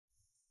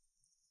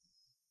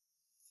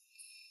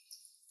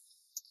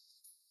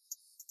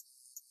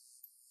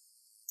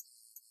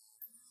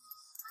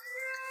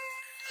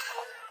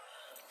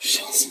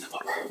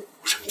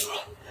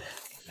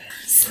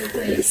死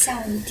鬼，吓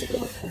我一跳。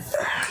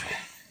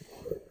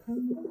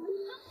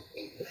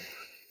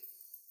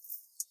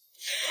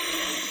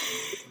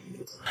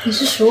你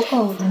是属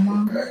狗的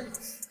吗？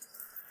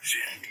谁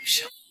让你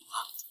想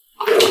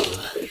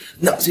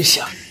脑子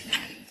想。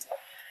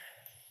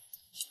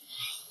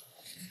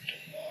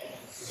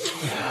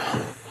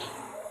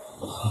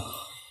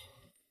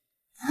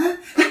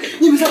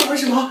你们在玩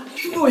什么？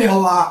我也要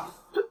玩。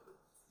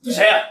这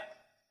谁呀？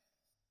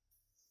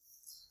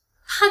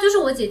他就是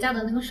我姐嫁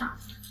的那个傻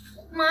子。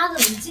妈的，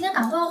你今天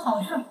赶快有好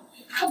事，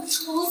他不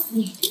抽死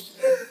你！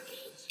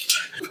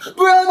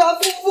不要拿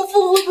父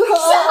他！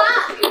小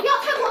韩，你不要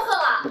太过分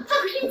了，他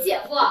可是你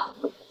姐夫，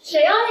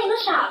谁让那个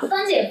傻子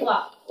当姐夫？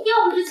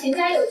要不是秦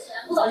家有钱，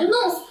我早就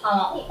弄死他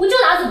了。我这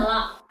哪怎么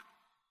了？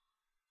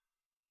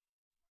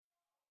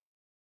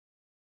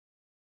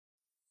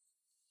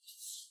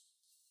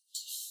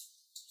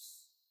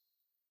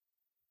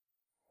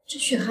这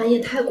雪涵也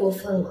太过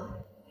分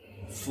了。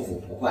父母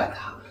不怪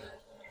他，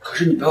可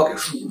是你不要给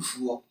叔叔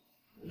说，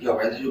要不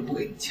然他就不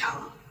给你钱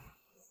了。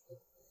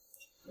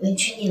委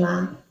屈你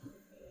啦。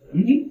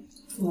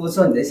父母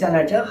送你的项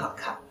链真好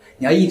看，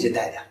你要一直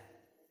戴着。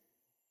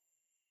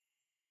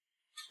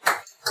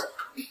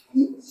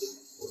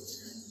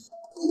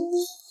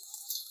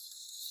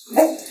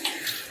哎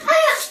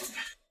呀！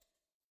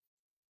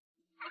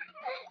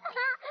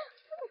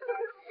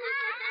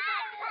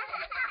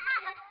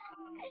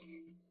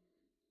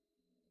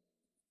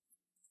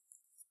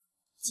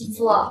姐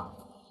夫，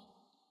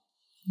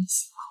你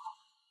喜欢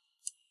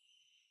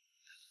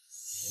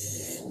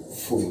我？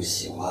父母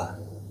喜欢。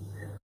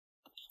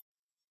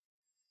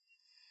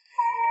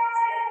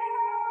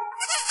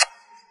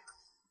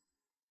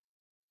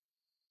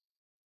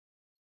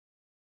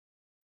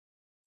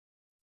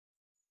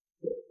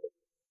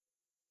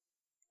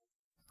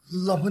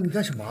老婆，你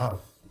干什么啊？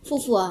富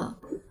富，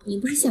你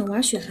不是想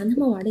玩雪涵他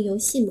们玩的游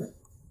戏吗？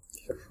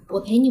我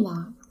陪你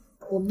玩。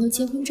我们都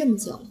结婚这么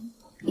久了，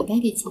也该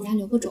给秦家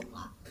留个种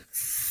了。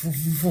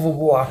父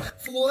不玩，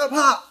父母害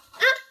怕。啊！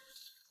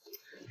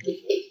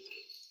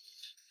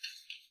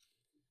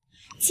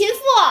秦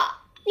父，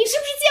你是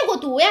不是戒过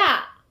毒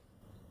呀？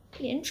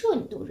连这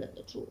你都忍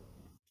得住？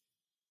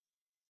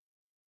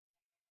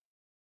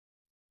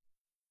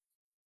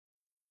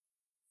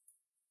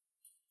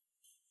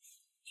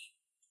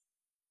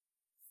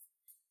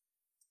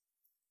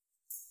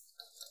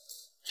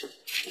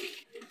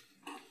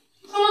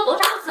说了多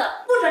少次，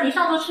不准你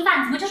上桌吃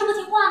饭，你怎么就是不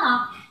听话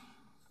呢？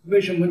为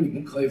什么你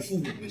们可以，父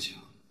母不行？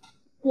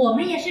我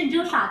们也是你这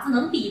个傻子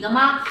能比的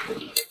吗？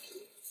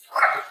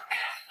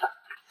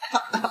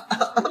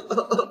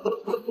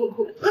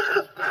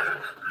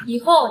以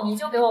后你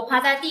就给我趴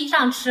在地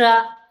上吃。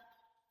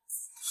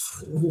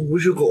我不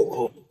是狗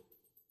狗。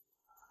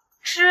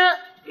吃。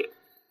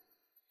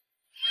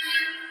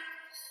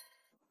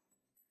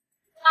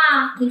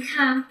爸，你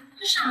看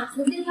这傻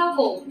子跟条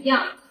狗一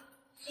样。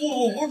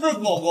我不是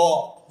狗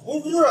狗，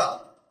不是。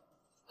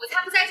我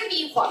才不在这里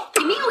一会儿，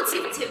你没有欺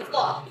负秦父。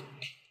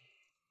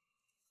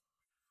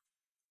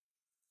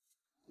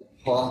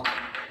好，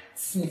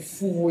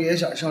父也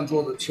想上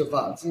桌子吃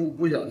饭，父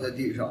不想在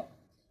地上。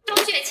周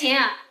雪琴，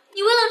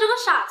你为了这个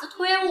傻子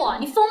推我，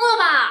你疯了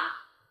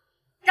吧？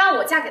让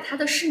我嫁给他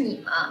的是你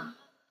吗？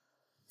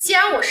既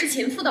然我是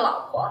秦父的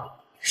老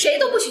婆，谁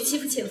都不许欺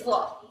负秦父。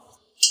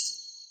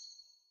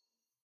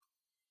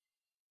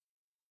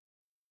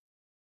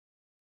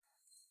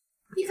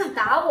你敢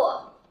打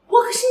我？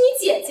我可是你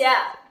姐姐，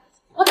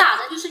我打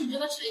的就是你这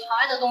个吃里扒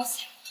外的东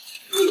西。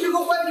你这个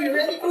坏女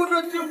人，你不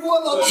准直播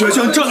了！雪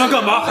清这样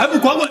干嘛？还不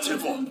管管秦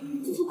父？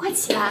夫妇，快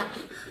起来！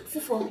夫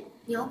妇，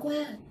你要乖。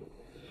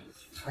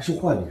她是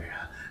坏女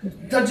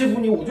人，她欺负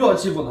你，我就要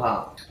欺负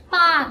她。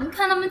爸，你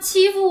看他们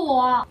欺负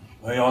我。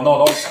你们要闹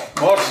到什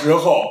么时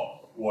候？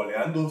我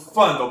连顿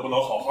饭都不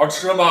能好好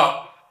吃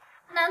吗？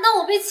难道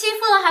我被欺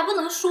负了还不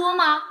能说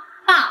吗？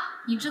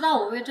爸，你知道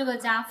我为这个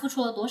家付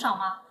出了多少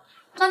吗？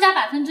张家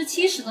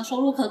70%的收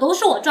入可都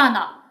是我赚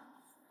的。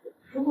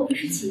如果不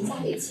是秦家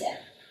给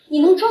钱，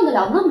你能赚得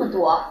了那么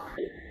多？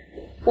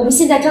我们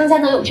现在张家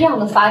能有这样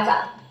的发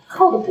展，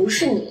靠的不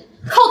是你，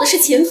靠的是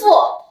秦父。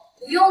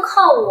不用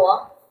靠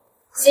我。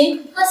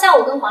行，那下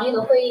午跟黄丽的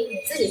会议你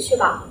自己去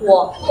吧，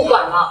我不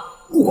管了。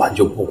不管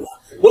就不管，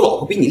我老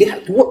婆比你厉害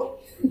多了。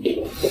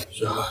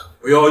雪涵，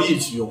不要意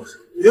气用事，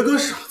别跟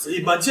傻子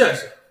一般见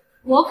识。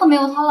我可没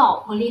有他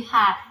老婆厉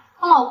害，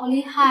他老婆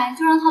厉害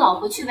就让他老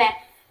婆去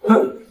呗。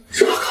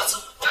这可怎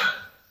么办？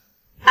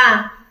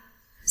爸，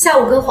下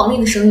午跟黄丽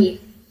的生意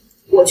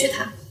我去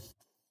谈。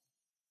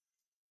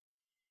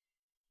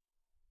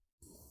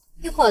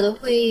一会儿的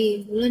会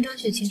议，无论张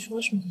雪琴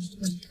说什么，我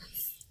都跟她。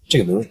这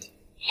个没问题，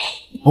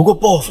不过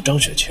报复张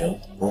雪琴，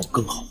我有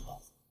更好的报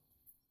复。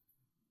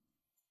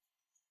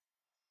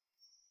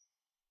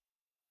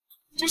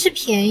真是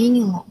便宜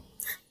你了。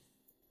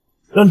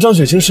让张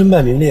雪琴身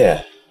败名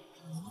裂。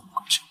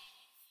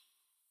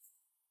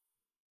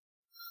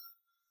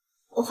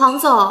黄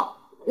总，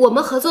我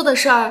们合作的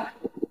事儿，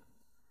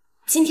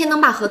今天能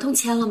把合同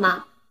签了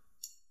吗？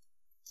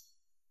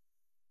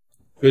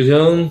雪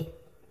晴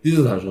第一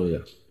次谈生意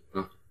啊？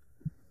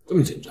这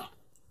么紧张？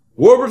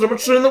我又不是什么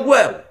吃人的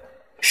怪物。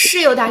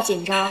是有点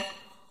紧张。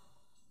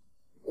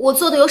我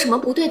做的有什么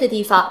不对的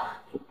地方，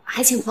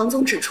还请黄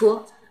总指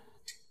出。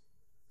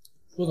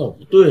说到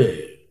不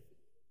对，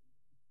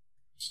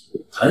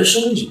谈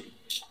生意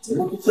怎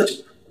么不喝酒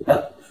啊？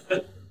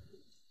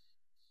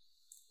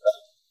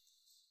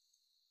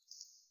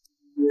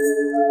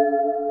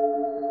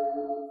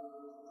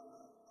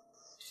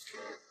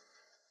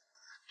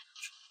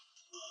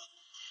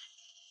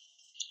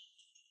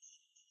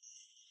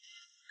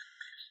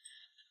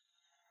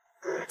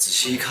仔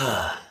细一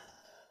看，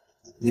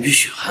你比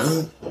雪涵高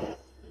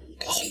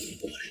很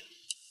多呀。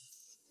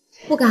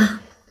不敢，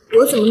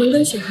我怎么能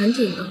跟雪涵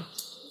比呢？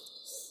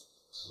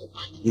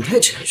你太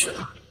谦虚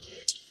了。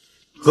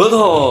合同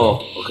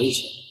我可以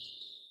签，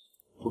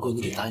不过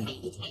你得答应我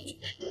一个条件。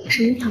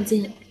什么条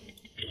件？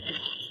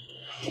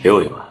给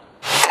我1万。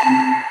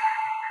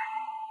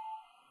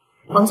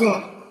黄总，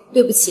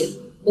对不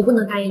起，我不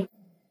能答应。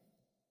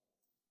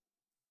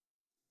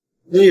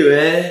你以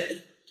为？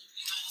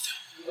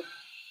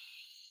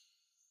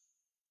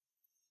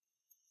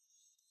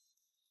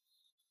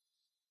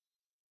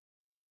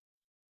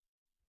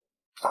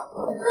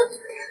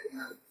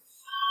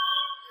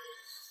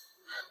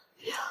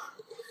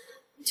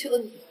求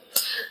你，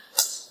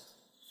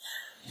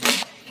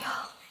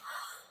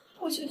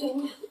我求求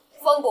你，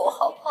放过我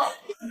好不好？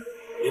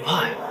别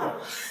怕呀，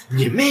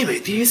你妹妹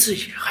第一次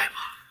也害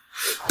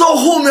怕，到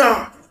后面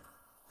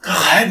她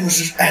还不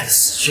是爱的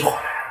死去活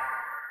来。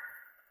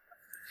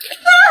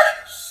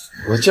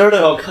我今儿倒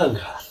要看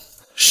看，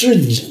是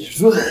你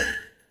润，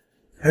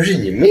还是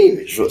你妹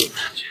妹润？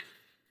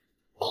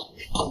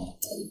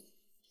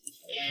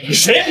你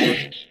谁呀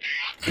你？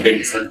给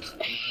你3次，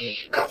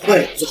干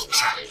坏不做好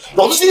事，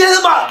老子今天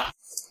他妈！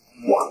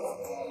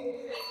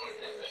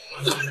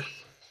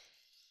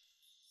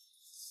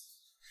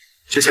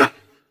醒醒，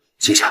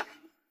醒醒！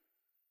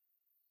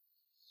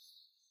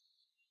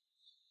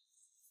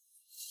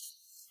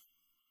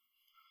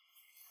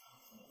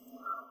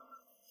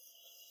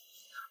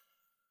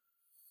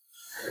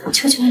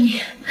求求你，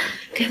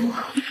给我。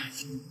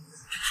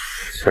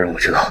虽然我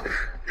知道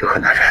这很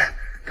难忍，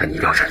但你一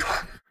定要站住。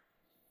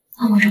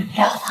那我忍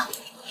不了了。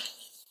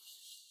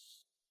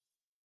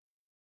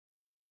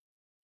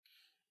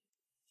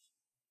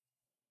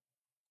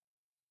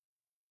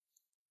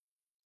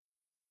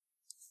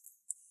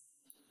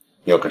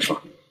你要干什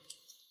么？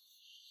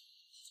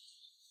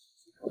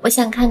我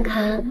想看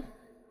看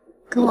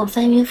跟我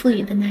翻云覆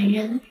雨的男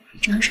人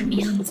长什么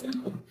样子。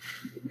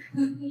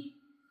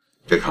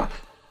别看了，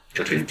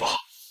这对你不好。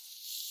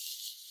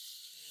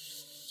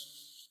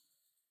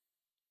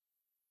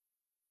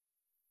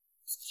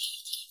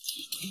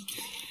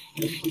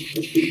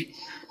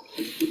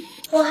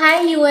我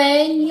还以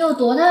为你有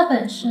多大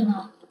本事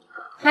呢，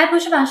还不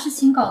是把事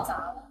情搞砸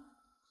了。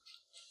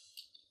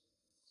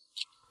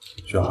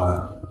雪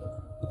涵，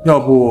要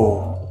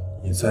不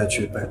你再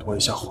去拜托一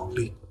下皇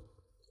帝。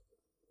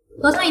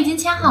合同已经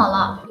签好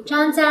了，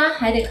张家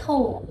还得扣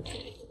我。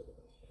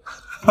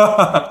哈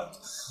哈哈，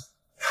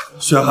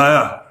雪涵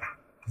呀，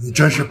你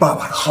真是爸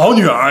爸的好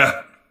女儿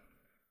呀！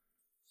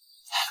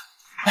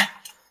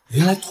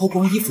原来脱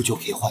光衣服就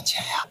可以换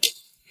钱呀！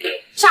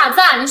傻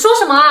子，你说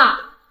什么啊？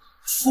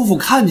夫妇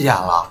看见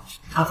了，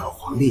他和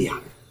皇帝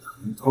呀，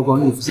脱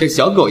光衣服像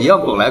小狗一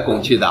样拱来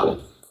拱去的。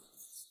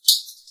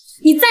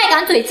你再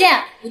敢嘴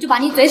贱，我就把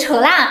你嘴扯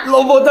烂！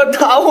老婆，他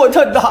打我，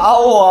他打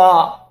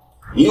我！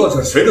你要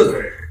扯谁的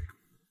嘴？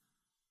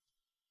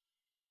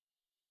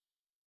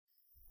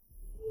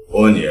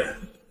我问你，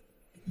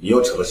你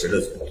又扯了谁的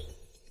嘴？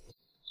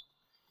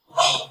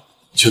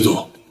秦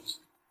总，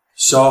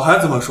小孩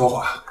子们说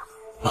话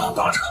不能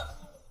当真。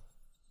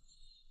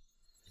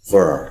凤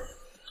儿，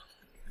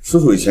叔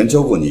叔以前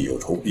教过你有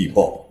仇必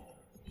报，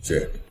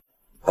去，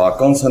把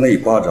刚才那一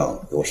巴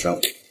掌给我扇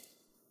回去。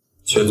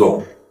秦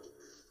总，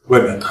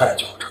未免太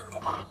较真了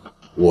吧？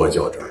我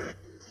较真，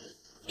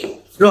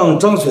让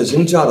张雪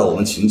晴嫁到我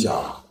们秦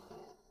家，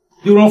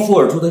又让富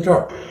儿住在这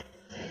儿，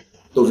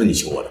都是你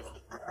求我的吧？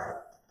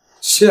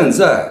现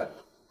在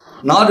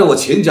拿着我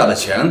秦家的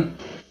钱，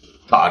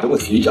打着我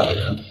秦家的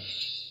人，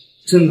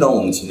真当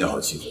我们秦家好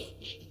欺负？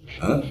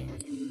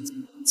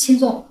嗯？秦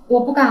总，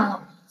我不敢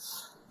了。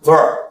凤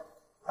儿，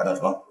还等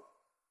什么？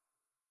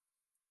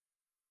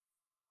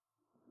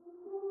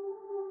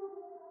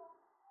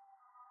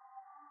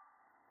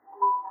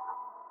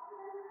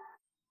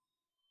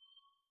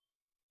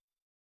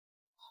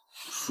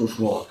叔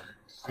叔，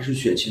她是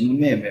雪晴的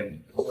妹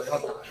妹，我要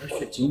打着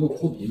雪晴会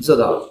哭鼻子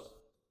的。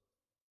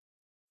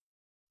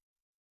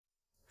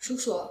叔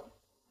叔，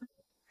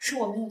是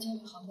我没有教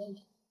育好妹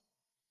妹。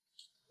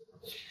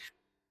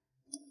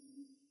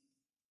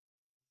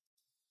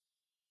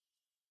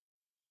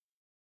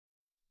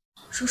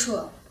叔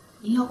叔，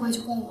您要怪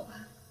就怪我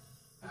吧。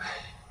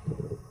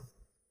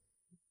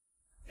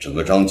整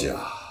个张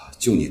家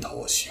就你讨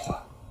我喜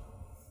欢。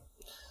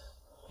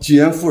既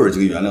然富儿已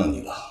经原谅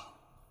你了，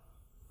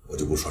我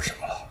就不说什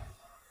么了。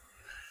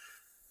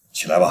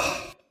起来吧。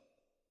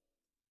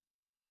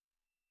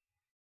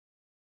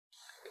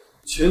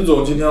秦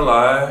总今天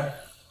来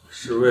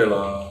是为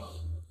了……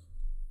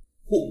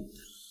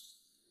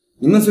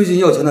你们最近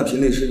要钱的频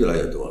率是越来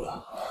越多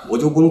了，我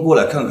就不能过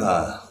来看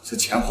看这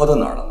钱花到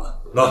哪儿了吗？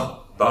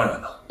那当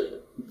然了。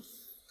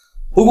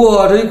不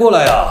过这一过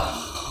来呀，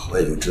我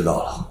也就知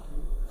道了，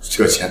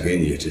这钱给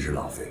你也真是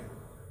浪费。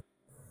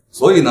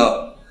所以呢，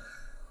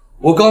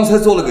我刚才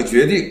做了个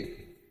决定，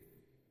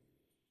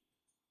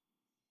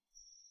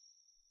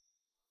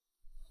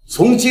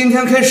从今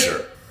天开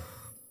始，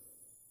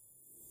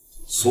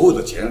所有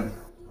的钱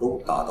都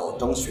打到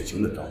张雪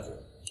晴的账户，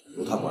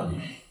由她管理。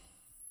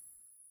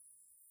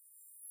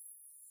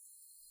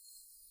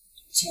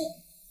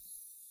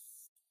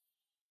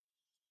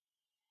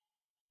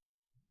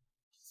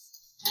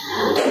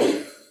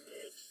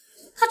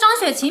他张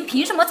雪晴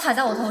凭什么踩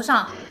在我头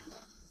上？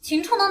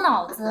秦冲的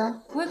脑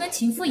子不会跟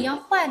秦父一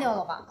样坏掉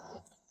了吧？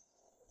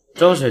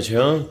张雪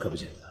晴可不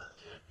简单，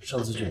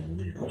上次就你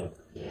那个。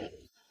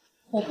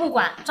我不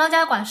管，张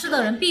家管事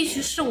的人必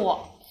须是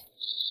我。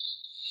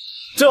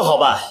这好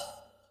办。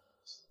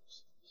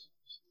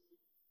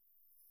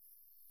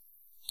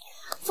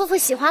夫妇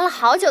喜欢了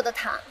好久的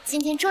糖，今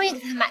天终于给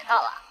他买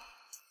到了。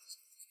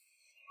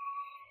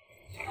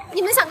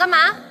你们想干嘛？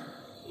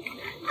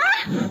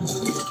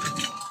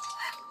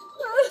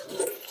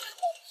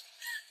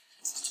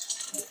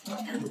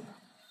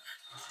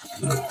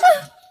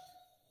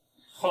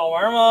好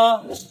玩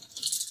吗？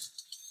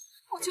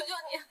我求求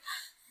你，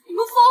你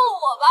们放了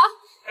我吧！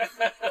你们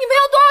要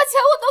多少钱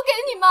我都给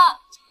你们。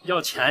要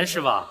钱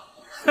是吧？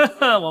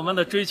我们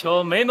的追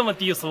求没那么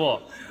低俗，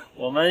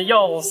我们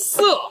要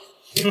色。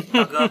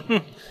大哥，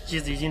机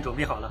子已经准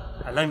备好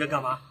了，还愣着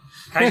干嘛？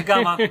开始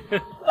干吗？别碰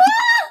我！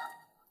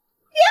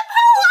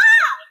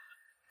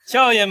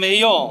叫也没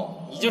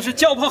用，你就是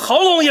叫破喉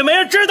咙也没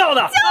人知道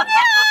的。救命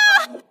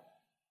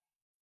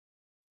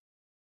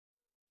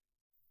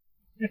啊！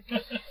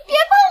别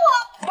碰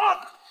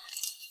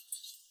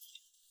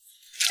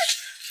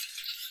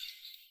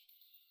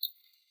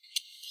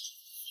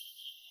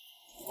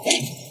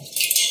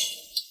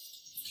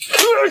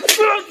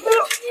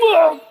我！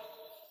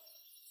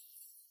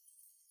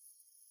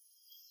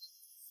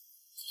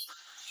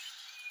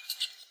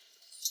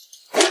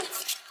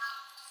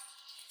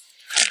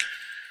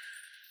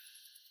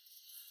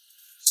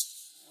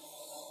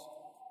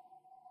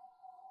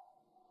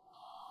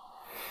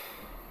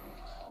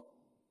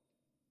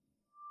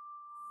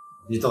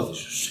你到底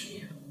是谁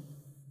呀？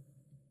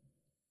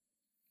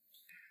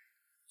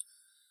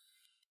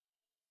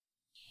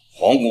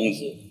黄公子，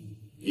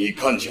你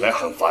看起来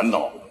很烦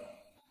恼。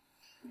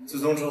自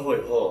从车祸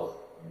以后，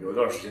有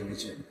段时间没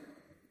见你。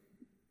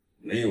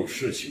没有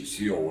事情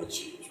需要我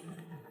解决，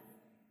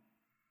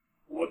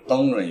我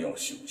当然要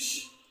休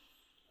息。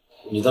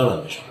你当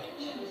然没啥，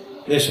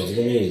那小子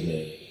的妹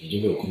妹已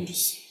经被我控制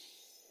死了，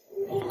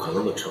不可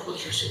能把车祸的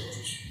事泄露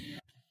出去。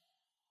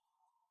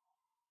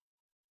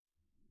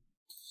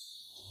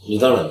你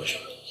当然没啥，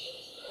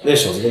那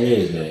小子的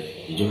妹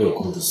妹已经被我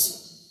控制死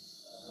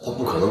了，他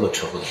不可能把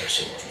车祸的事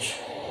泄露出去。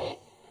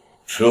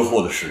车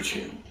祸的事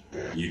情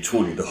你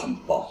处理得很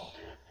棒，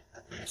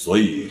所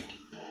以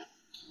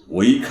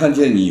我一看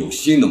见你有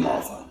新的麻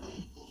烦，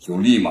就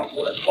立马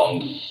过来帮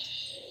你。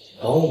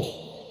帮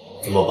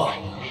我？怎么帮？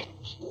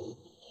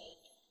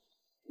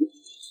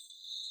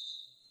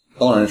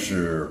当然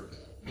是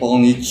帮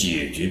你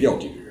解决掉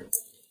这个人。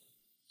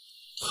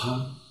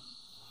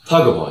他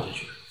可帮我解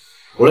决？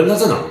我连他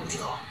在哪儿都不知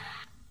道。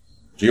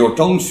只要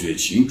张雪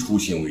晴出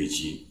现危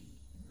机，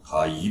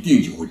他一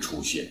定就会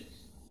出现。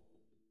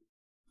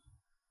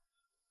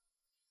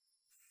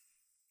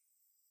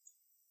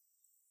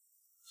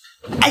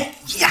哎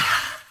呀，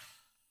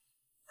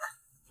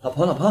老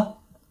婆，老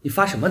婆，你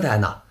发什么呆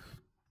呢？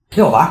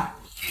陪我玩。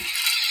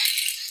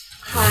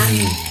好啊。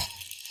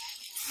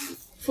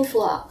夫妇，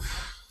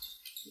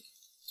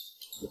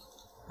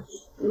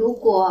如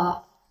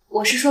果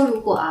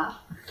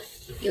啊，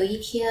有一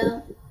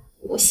天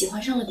我喜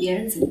欢上了别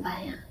人怎么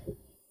办呀？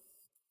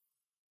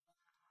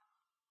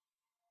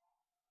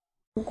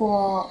如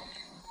果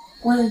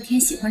我有一天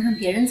喜欢上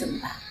别人怎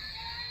么办？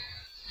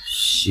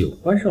喜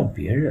欢上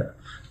别人，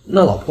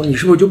那老婆你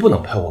是不是就不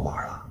能陪我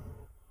玩了？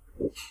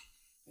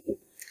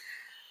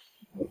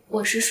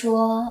我是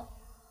说，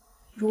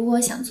如果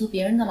我想做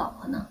别人的老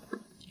婆呢？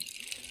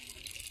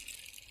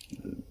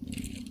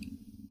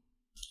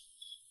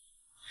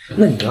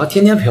那你要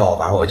天天陪我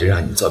玩，我就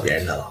让你做别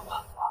人的老婆。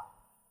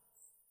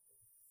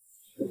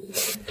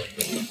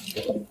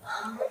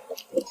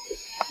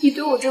你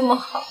对我这么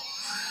好，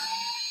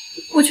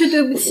我却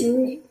对不起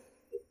你。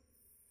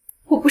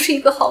我不是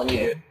一个好女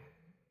人。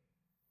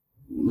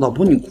老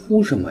婆，你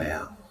哭什么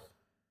呀？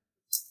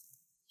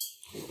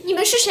你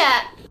们是谁？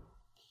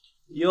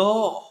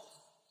哟，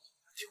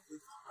挺会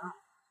玩啊！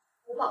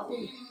我保护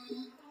你。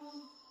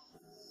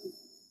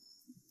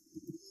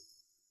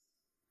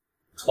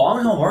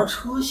床上玩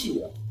车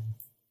戏啊！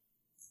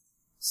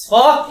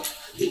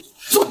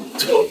走，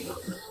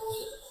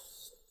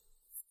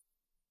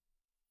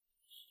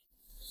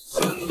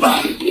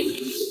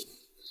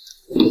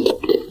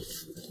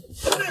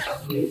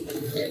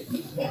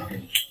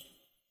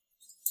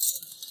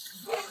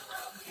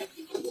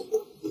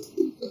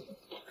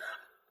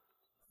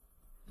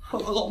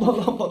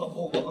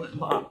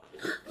妈！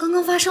刚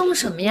刚发生了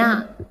什么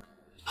呀？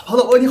庞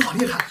导播，你好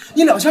厉害，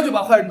你2下就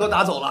把坏人都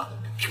打走了。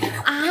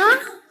啊？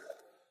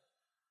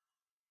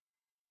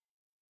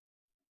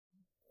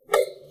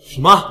什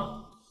么？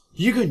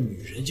一个女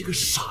人，一个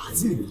傻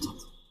子你能抓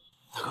走？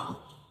大哥，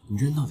你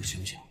人到底行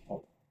不行？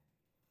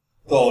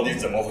到底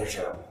怎么回事？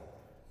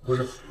不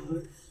是，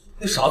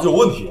那傻子有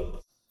问题，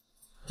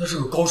他是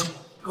个高手。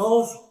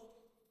高手？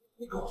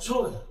你搞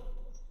笑呢？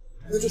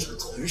那就是个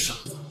纯傻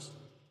子。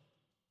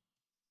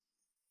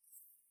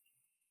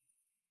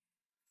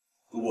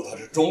如果他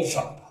是装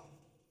傻的，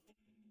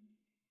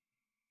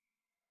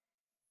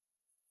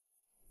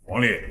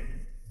王丽，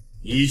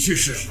你去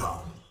试试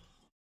他。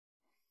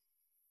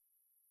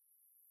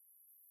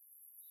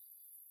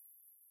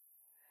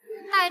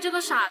带这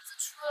个傻子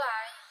出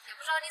来，也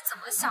不知道你怎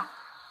么想的。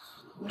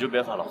你就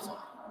别烦老子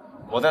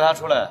了，我带他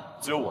出来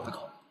只有我的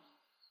考虑。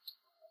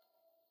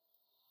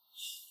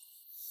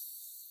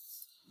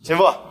秦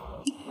父，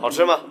好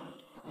吃吗？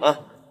啊？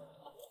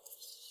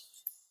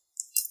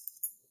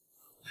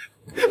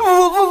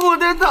不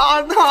能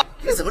打他！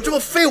你怎么这么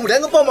废物，连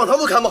个棒棒糖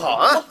都看不好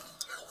啊？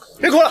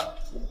别哭了，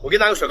我给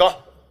你拿个雪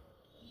糕。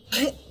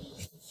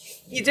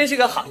你真是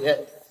个好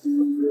人。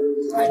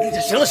哎，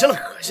行了，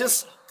恶心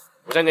死了！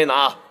我先给你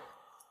拿啊。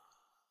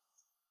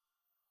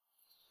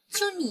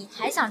就你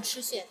还想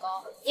吃雪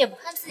糕，也不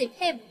看自己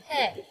配不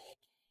配。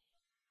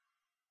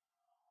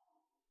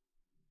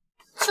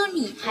就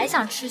你还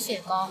想吃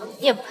雪糕，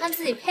也不看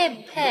自己配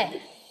不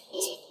配。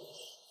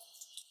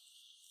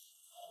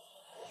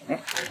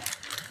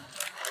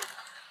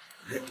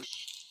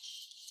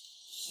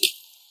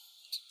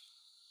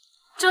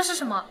这是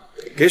什么？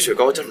给雪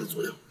糕加点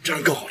佐料，这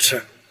样更好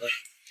吃。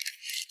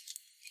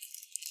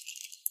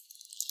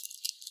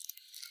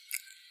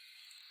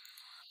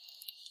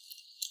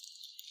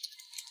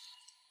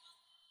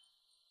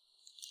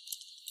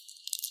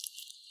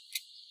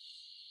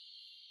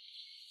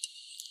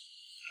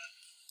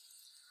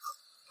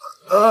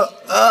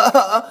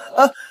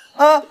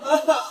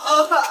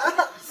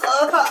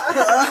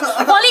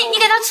王丽，你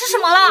给他吃什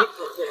么了？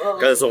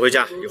赶紧送回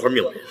家，一会儿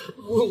命没了。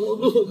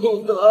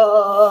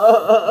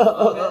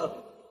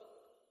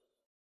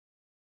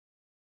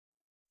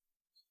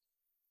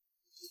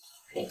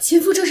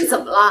秦父这是怎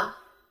么了？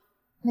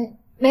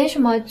没什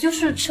么，就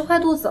是吃坏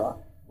肚子了。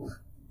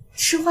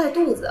吃坏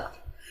肚子？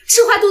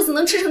吃坏肚子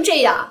能吃成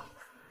这样？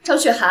张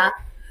雪涵，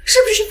是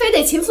不是非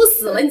得秦父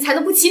死了你才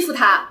能不欺负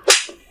他？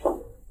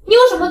你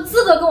有什么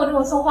资格跟我这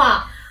么说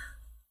话？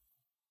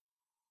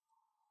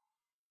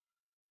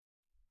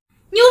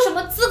你有什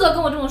么资格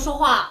跟我这么说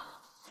话？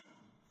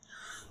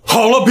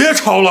好了，别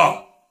吵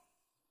了。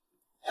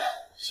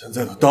现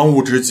在的当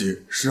务之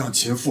急是让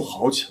秦父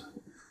好起来，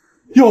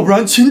要不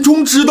然秦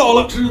钟知道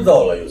了，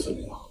又怎么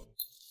样？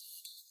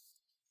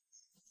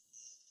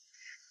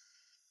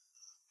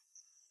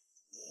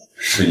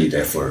是你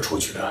带富儿出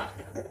去的。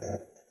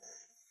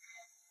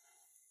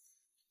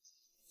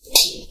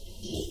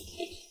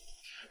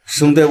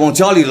声带往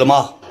家里了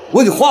吗？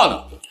问你话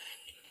呢。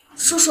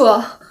叔叔，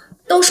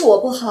都是我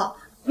不好，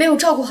没有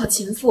照顾好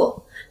秦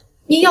父，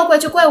您要怪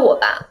就怪我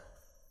吧。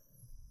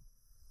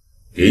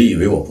别以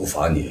为我不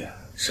罚你，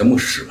什么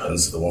屎盆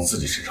子都往自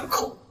己身上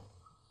扣。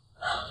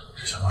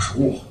这想的是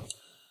误会。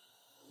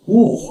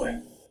误会？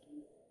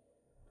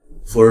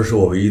富儿是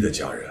我唯一的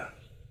家人，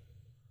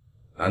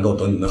难道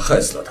等你们害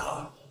死了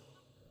他，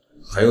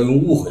还要用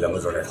误会2个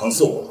字来搪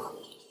塞我吗？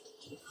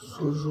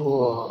叔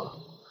叔，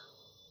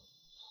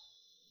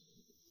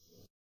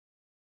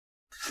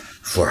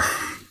富儿，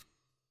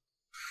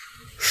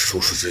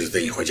叔叔这就带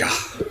你回家。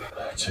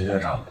秦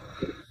县长，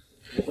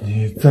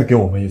你再给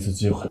我们一次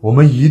机会，我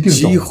们一定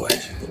机会？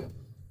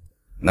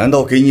难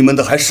道给你们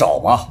的还少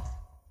吗？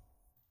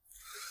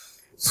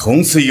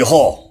从此以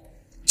后，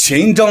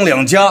秦张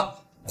2家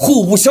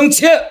互不相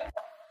欠。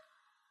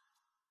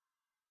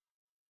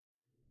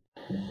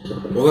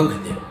我敢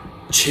肯定，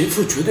秦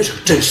父绝对是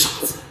个真傻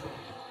子。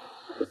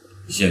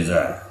现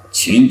在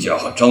秦家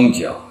和张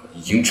家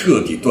已经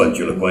彻底断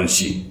绝了关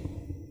系，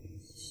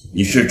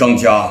你是张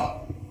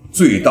家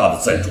最大的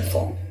赞助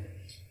方，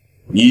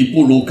你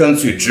不如干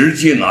脆直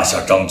接拿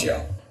下张家。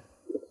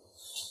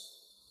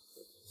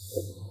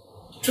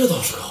这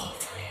倒是个好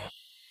主意。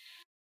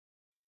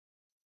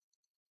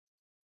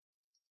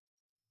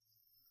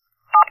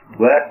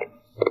喂，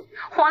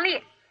黄丽，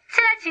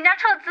现在秦家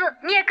撤资，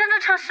你也跟着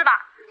撤是吧？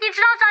你知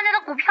道张家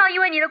的股票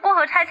因为你的过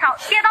河拆桥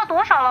跌到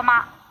多少了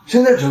吗？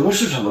现在整个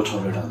市场都朝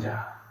着张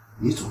家，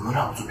你总能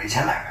让我做赔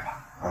钱买卖吧？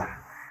啊！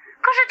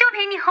可是就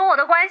凭你和我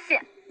的关系，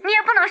你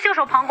也不能袖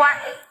手旁观。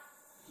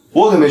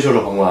我可没袖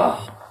手旁观啊！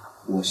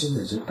我现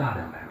在已经大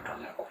量买入张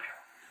家股票，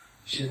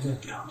现在的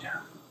张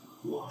家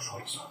我说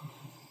了算。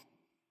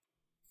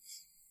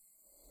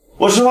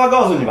我实话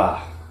告诉你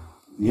吧，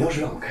你要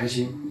是让我开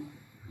心，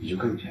你就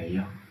跟以前一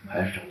样，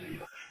还是张家1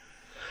把手；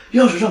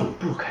要是让我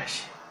不开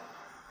心，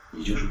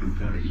你就是路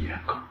边的一人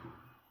狗。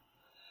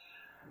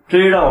至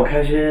于让我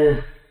开心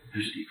还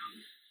是抵抗，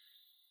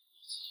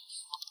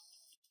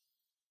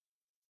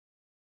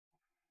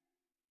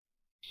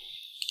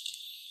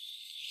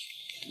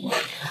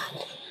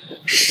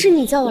是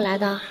你叫我来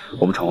的？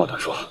我们传话团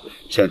说，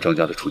现在张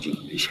家的处境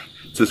很危险。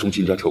自从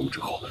金家撤股之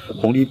后，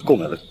红利购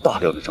买了大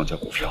量的张家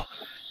股票。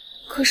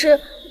可是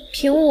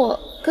凭我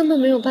根本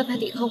没有办法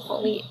抵抗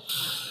黄历。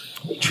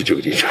去这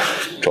个地址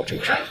找这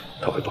个人，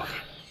他会帮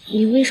你。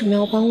你为什么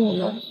要帮我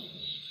呢？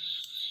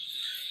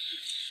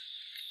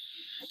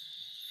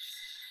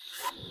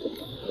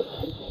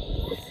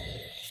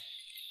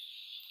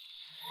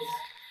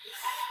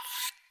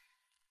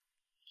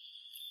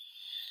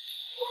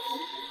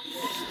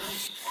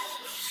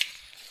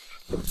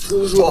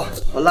叔叔，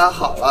我拉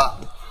好了。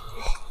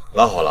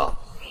拉好了，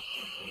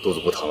肚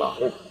子不疼了。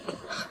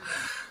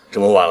这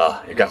么晚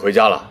了，也该回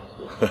家了。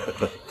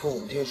父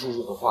母听叔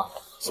叔的话。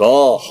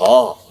走，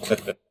好。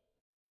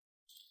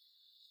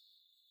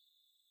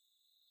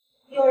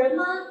有人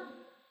吗？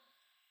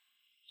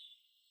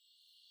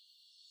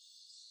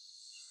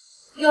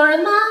有人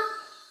吗？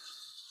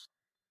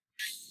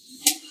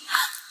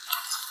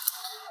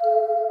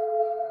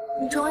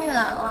你终于来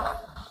了。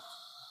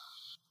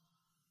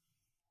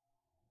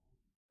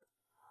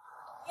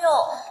哟，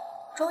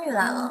终于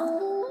来了。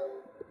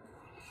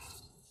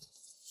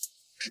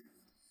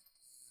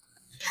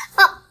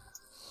啊，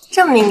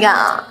这么敏感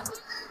啊？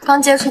刚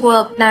接触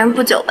过男人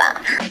不久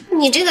吧？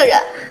你这个人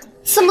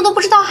怎么都不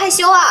知道害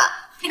羞啊！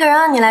那个人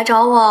让你来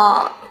找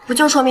我，不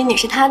就说明你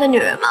是他的女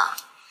人吗？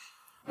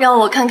让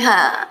我看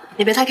看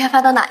你被他开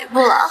发到哪一步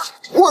了。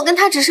我跟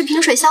他只是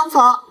萍水相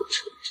逢，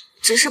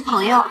只是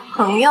朋友。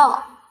朋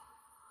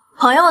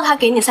友他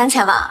给你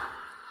3000万，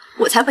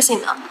我才不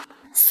信呢。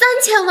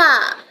3000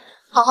万，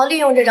好好利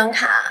用这张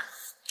卡，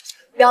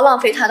不要浪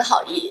费他的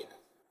好意。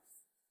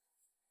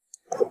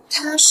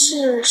他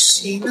是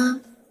谁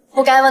呢？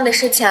不该问的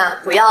事情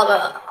不要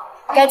问，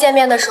该见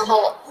面的时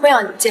候会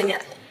让你见面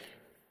的。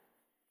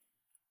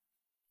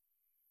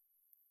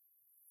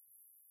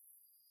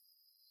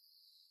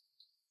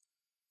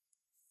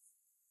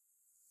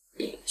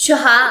雪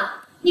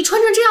涵，你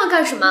穿成这样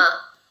干什么？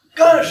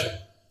干什么？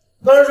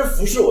当然是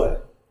服侍我呀。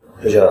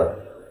小星，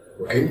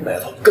我给你买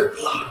了套更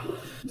辣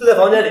的，就在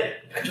房间里，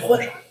赶紧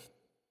换上。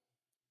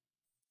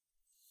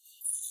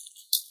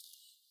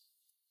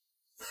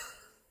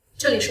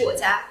这里是我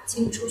家，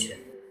请你出去。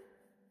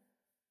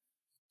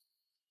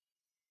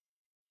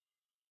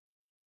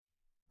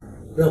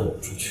让我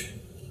出去？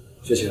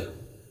雪晴，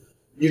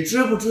你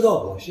知不知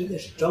道我现在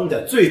是张家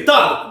最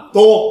大的股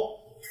东？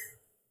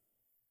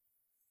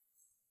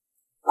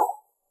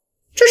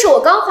这是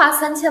我刚花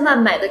3000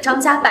万买的张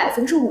家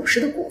50%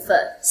的股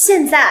份，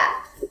现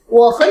在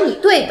我和你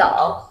对等。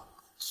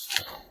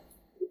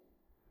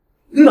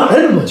你哪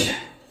来这么多钱？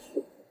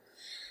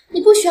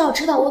你不需要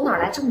知道我哪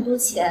来这么多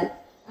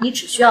钱，你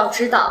只需要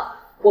知道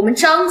我们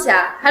张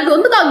家还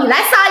轮不到你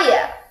来撒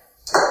野。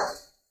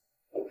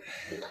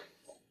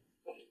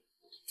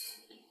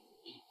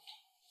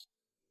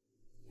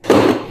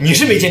你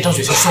是没见张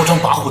雪晴嚣张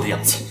跋扈的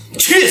样子，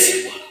气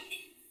死我了！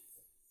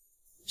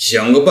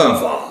想个办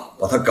法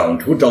把他赶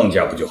出张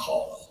家不就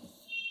好了？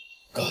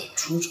赶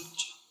出张家？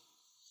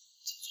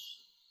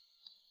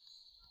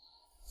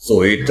作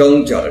为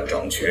张家的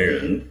掌权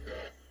人，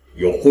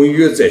有婚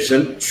约在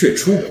身却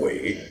出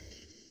轨，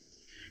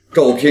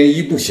照片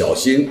一不小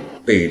心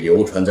被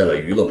流传在了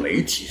娱乐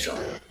媒体上，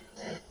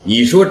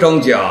你说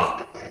张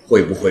家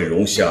会不会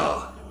容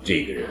下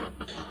这个人？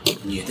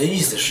你的意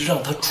思是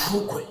让他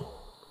出轨？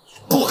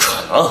不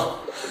可能，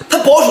他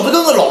保守的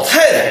跟个老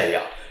太太一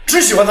样，只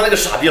喜欢他那个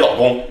傻逼老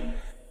公。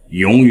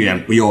永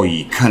远不要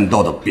以看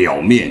到的表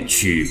面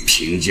去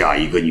评价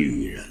一个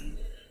女人，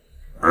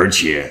而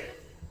且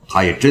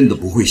她也真的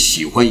不会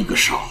喜欢一个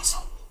傻子。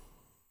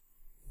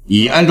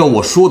你按照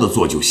我说的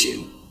做就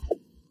行。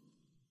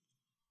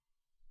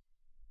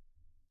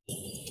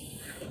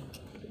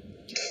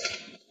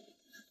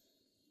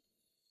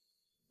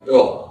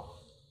哟，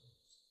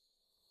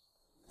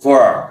福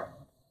儿，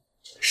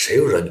谁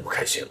又惹你不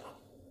开心了？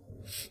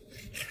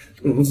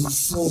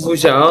夫妇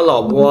想要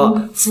老婆，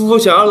夫妇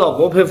想要老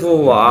婆陪夫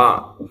妇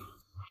玩。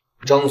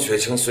张雪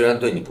晴虽然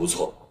对你不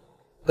错，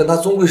但她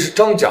终归是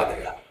张家的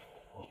人，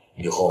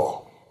以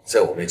后在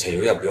我面前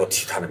永远不要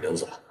提她的名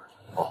字了。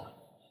哦。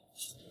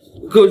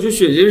可是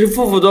雪晴是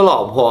夫妇的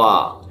老婆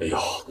啊！哎呦，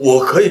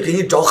我可以给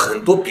你找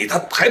很多比她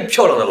还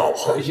漂亮的老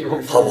婆，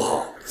好不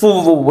好？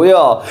夫妇不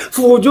要，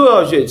夫妇就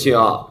要雪晴。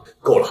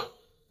够了，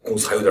公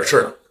司还有点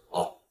事呢。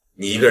哦，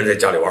你一个人在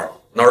家里玩，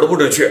哪儿都不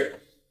准去。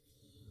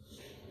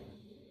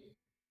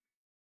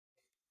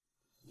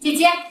姐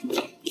姐，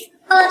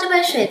喝了这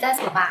杯水再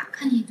走吧，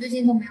看你最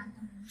近都没有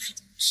那么多时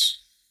间吃。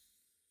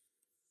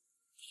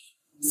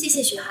谢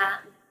谢雪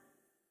涵。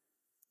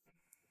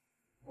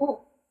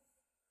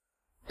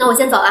那我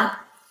先走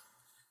了。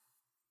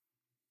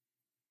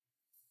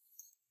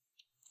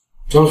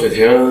张雪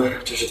婷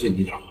真是对你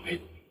一点好没有。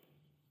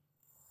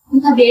你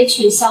可别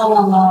取笑我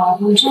了，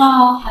我这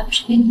还不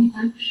是给你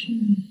办事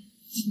呢。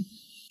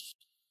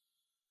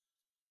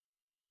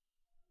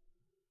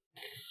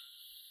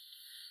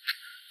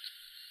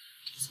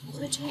怎么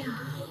会这样？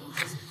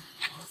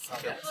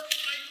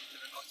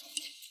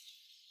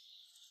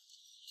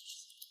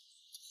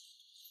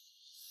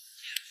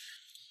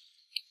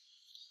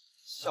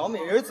小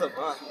美人怎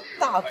么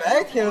大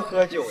白天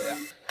喝酒呀？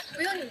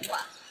不用你管。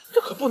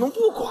这可不能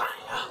不管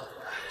呀！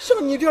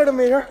像你这样的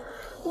美人，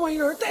万一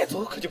让人带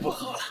走可就不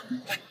好了。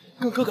来，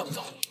跟哥哥们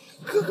走，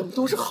哥哥们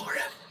都是好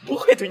人，不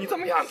会对你怎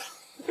么样的。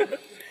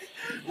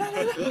来，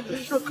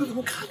让哥哥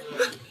们看。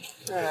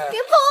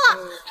别碰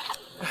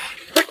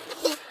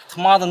我！他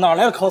妈的，哪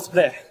来的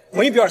cosplay？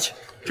 滚一边去！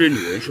这女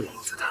人是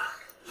老子的，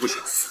不想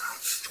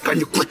死就赶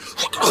紧滚！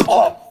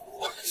哦，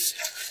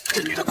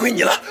这女的归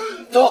你了，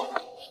走。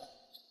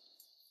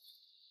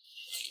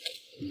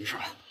没事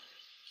吧？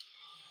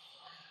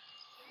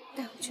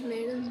带我去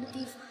没人的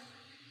地方。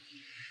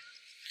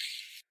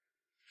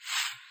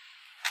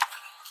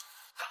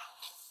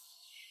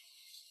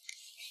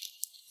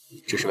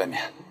这是外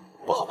面，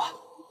不好吧？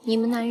你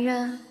们男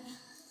人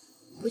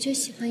不就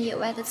喜欢野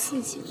外的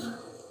刺激吗？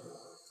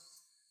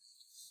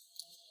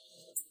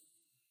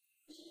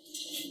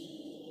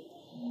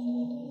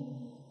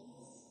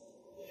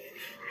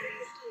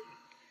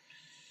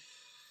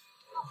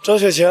张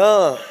雪晴，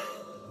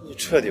你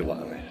彻底完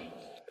美了。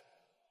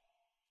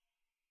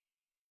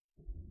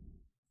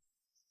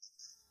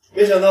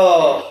没想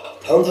到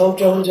堂堂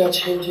张家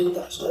千金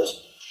大小姐，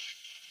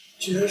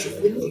居然是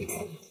婚内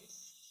恋。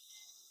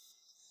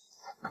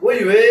我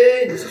以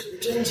为你是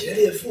贞洁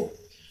烈妇，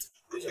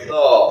没想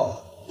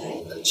到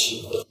你敢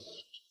欺负我。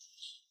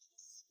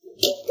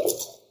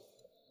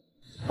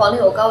黄丽，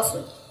我告诉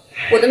你，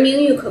我的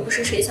名誉可不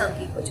是谁想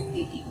诋毁就可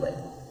以诋毁的。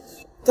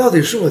到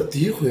底是我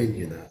诋毁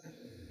你呢，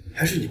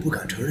还是你不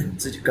敢承认你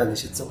自己干那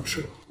些脏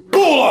事？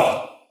够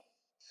了！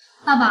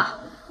爸爸，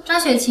张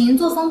雪琴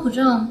作风不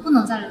正，不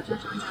能再留在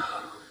张家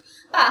了。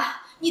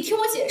爸，你听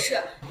我解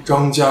释。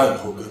张家以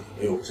后跟你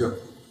没有任何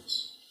关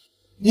系，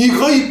你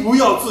可以不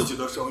要自己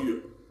的声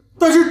誉，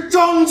但是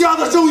张家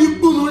的声誉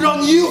不能让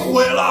你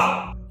毁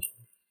了。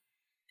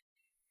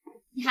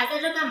你还在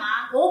这干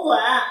嘛？给我滚！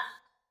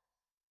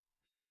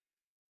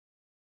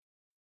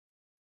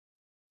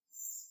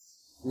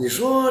你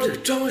说这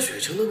张雪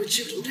晴都被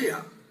欺负成这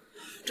样，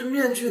这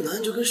面具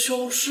男就跟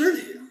消失了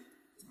一样，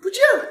不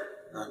见了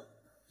啊！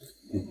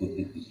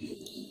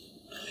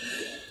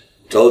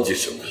着急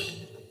什么？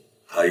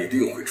他一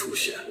定会出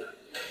现的。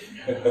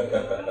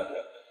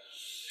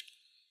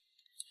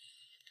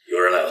有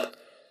人来了。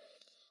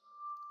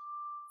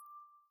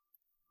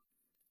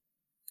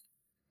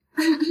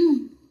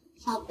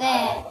宝贝，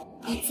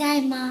你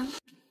在吗？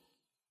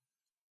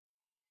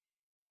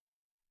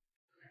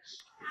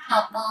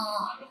宝宝，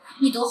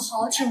你都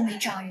好久没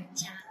找人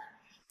家了，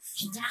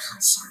人家好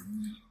想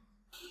你。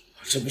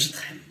这不是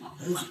太忙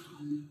了？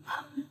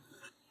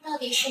到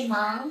底是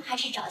忙还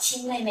是找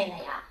亲妹妹了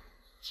呀？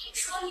听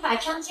说你把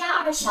张家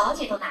二小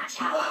姐都拿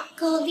下了，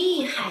够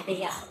厉害的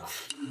呀！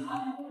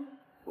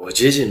我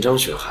接近张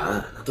雪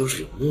涵，那都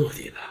是有目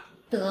的的。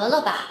得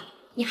了吧，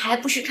你还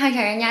不是看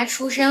上人家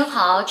出身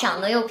好，长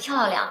得又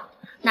漂亮，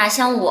哪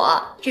像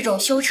我这种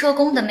修车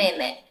工的妹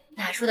妹，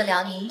哪受得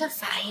了您的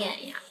法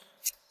眼呀？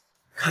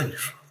看你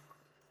说，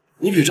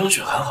你比张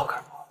雪涵好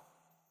看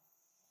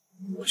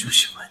不？我就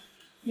喜欢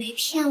你。没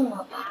骗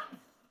我吧？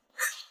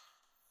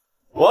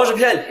我要是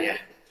骗你，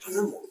他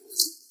能我？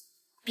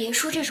别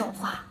说这种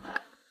话，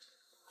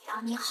我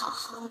要你好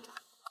好的。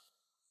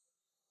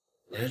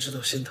你还知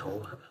道心疼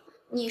我呢？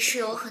你是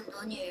有很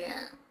多女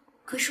人，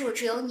可是我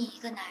只有你一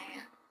个男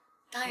人，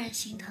当然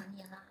心疼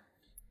你了。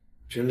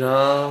平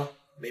常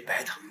没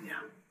白疼你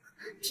啊。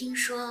听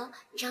说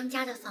张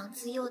家的房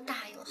子又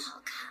大又好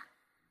看，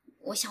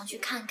我想去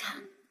看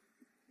看，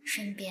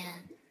顺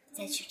便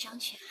再去张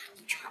雪涵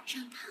的床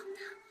上躺躺。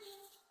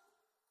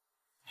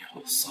你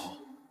好骚。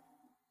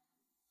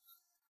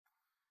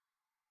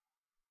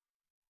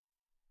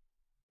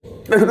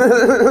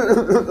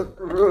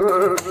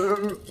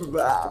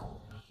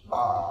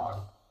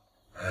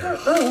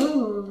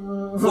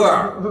福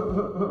儿，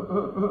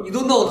你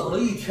都闹腾了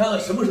一天了，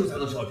什么时候才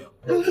能消停？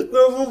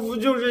那夫妇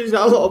就是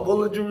想老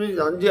婆了，就是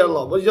想见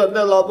老婆，想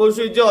带老婆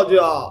睡觉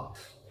觉。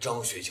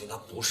张雪晴她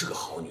不是个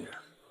好女人，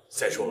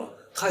再说了，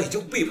她已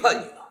经背叛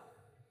你了，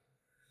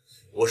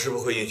我是不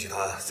是会允许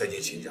她再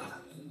进秦家的？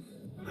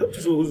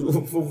叔叔，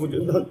夫妇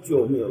真的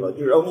求你了，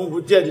就让夫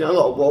妇见见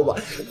老婆吧。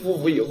夫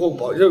妇以后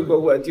保证乖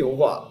乖听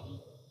话。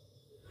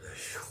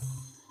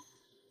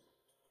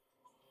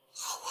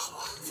好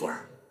吧，福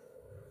儿，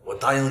我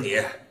答应你。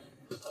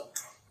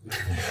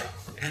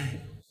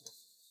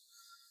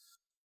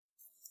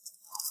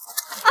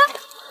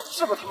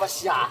是不是他妈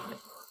瞎？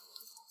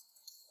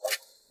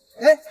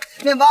哎，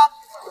面包，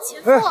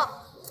前夫，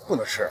不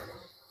能吃。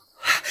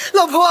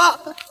老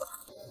婆，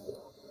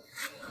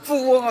夫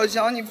妇好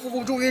想你，夫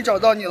妇终于找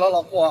到你了，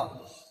老婆。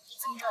你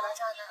怎么找到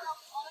这儿的？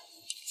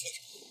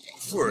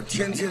富儿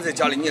天天在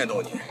家里念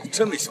叨你，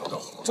真没想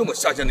到这么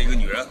下贱的一个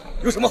女人，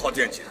有什么好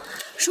惦记的？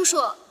叔叔，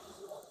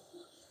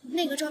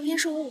那个照片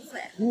是误会。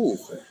误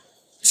会？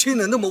亲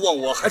的那么忘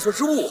我，还说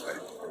是误会？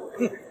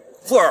哼，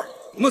富儿，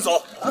我们走。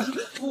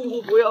夫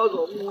妇不要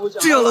走，夫妇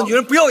想这样的女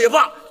人不要也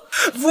罢。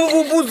夫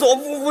妇不走，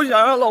夫妇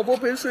想让老婆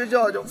陪睡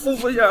觉觉，夫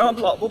妇想让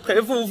老婆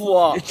陪夫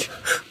妇。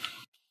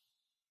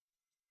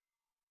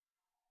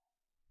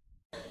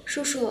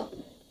叔叔，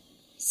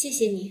谢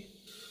谢你。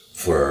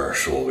富儿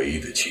是我唯一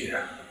的亲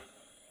人，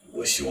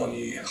我希望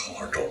你好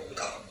好照顾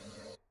她。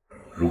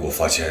如果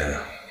发现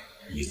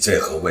你再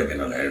和外面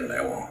的男人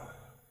来往，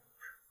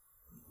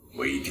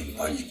我一定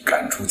把你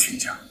赶出秦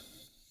家。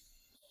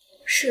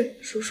是，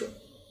叔叔。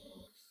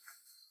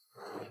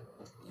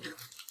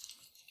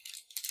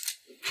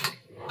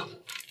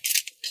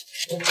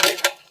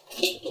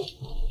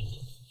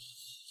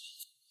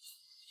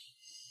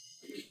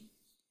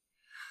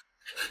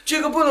这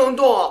个不能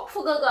动。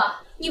傅哥哥，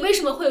你为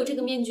什么会有这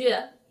个面具？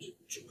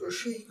这个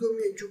是一个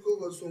面具哥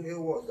哥送给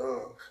我的。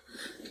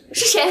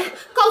是谁？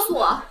告诉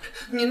我。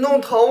你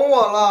弄疼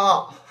我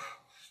了。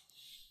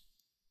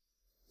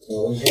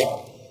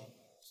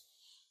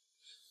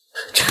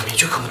这个面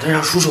具可不能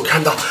让叔叔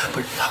看到，不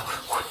然他会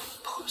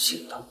报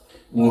警的。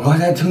我刚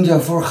才听见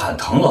富儿喊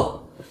疼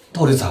了，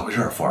到底咋回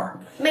事？富儿，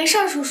没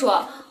事，叔叔，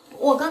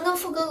我刚跟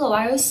傅哥哥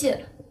玩游戏，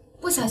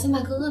不小心把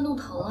哥哥弄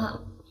疼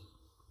了。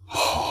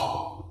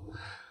好，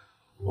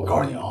我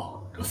告诉你啊，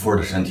这富儿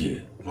的身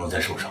体不能再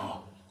受伤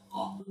了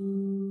啊，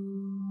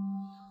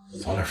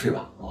早点睡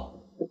吧啊。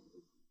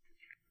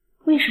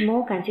为什么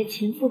我感觉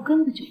秦父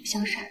根本就不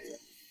像傻子？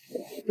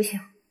不行，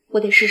我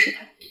得试试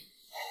他。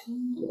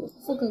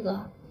傅哥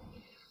哥，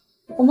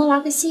我们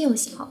玩个新游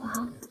戏好不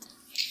好？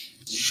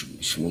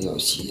什么游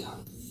戏呀？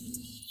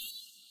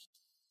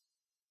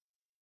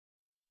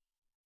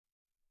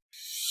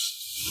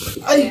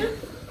哎，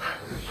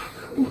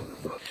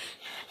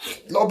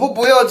老婆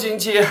不要亲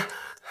亲，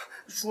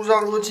书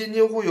上说亲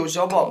亲会有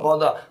小宝宝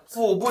的，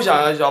父不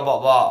想要小宝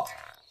宝。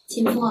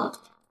秦父，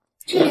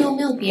这里又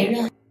没有别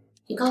人，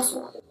你告诉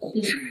我，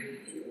你是不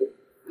是？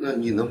那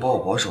你能帮我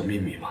保守秘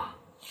密吗？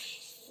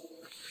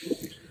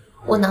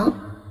我能。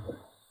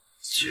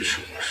其实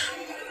我是。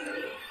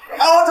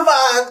奥特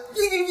曼，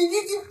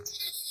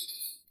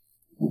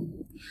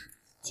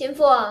秦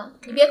父，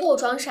你别给我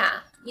装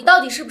傻，你到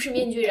底是不是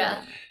面具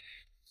人？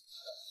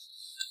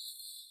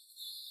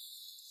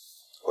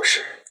我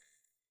是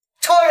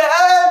超人。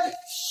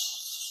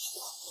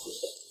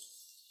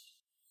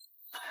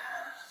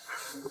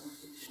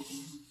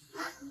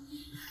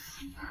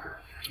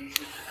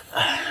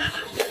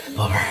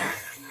宝贝儿，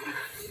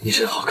你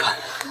真好看。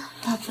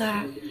宝贝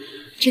儿，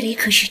这里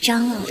可是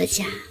张老的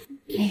家，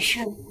没事。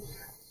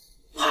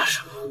怕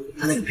什么？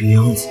他那个逼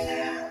样子。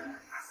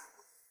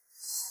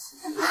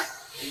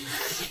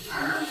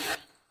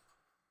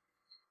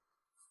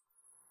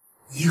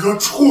一个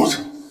畜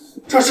生！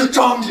这是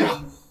张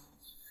家，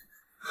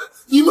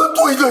你们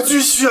对得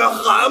起血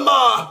汗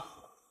吗？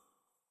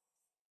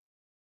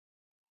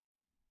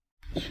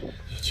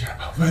你竟然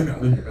把外面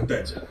的女人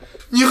带进来，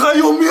你还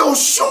有没有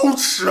羞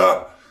耻？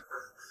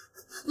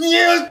你，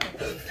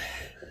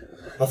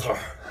老头儿，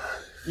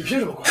你凭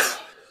什么管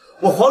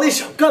我？我皇帝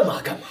想干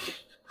嘛干嘛。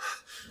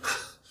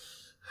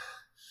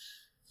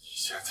你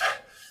现在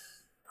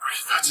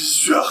对得起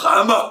血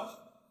汗吗？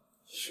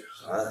血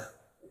汗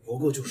不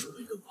过就是我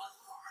一个玩偶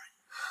而已，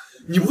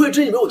你不会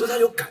真以为我对他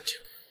有感情？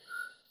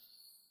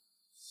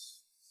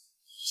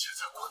你现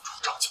在滚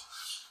出张家，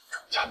张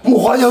家不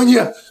欢迎你！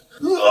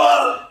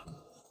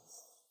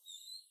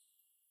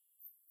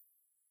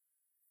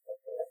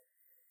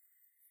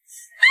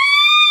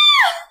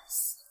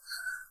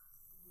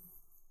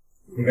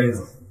你赶紧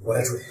走，我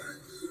来处理。爸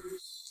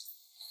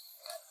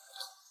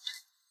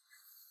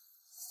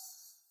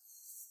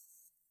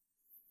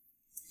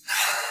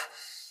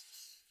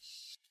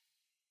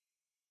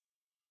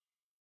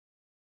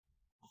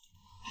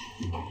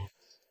爸，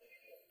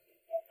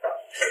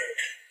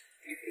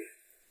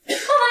你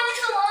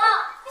怎么了？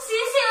你醒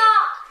醒啊！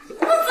我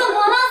怎么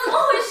了？怎么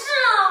回事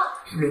啊？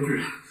是面具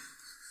人，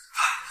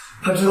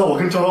他知道我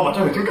跟张老把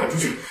张雪婷赶出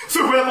去，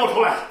所以回来报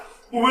仇来。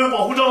我为了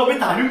保护张老被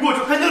打晕过去，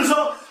还弄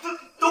伤。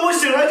等我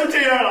醒来就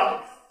这样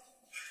了。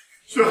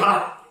雪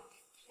涵，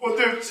我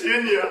对不起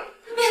你。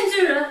面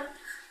具人，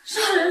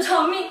杀人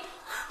偿命，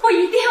我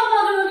一定要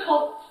报这个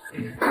仇。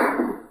雪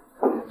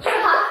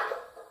涵，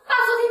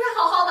爸昨天还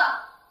好好的，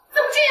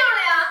怎么这样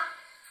了呀？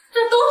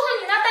这都是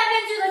你那戴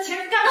面具的情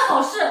人干的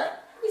好事。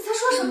你在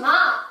说什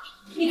么？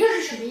你这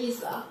是什么意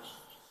思啊？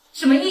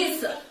什么意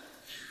思？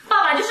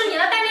爸爸就是你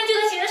那戴面具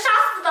的情人杀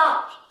死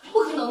的。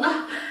不可能的，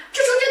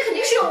这中间肯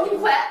定是有误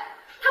会，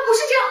他不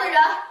是这样的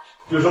人。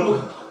有什么不可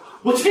能？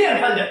我亲眼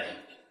看见，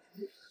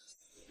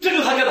这就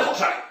是他干的好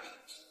事。不会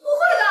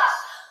的，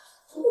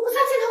我不相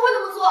信他会那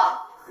么做。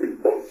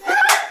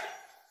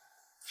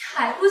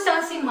还不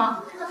相信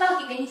吗？他到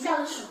底给你下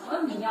了什么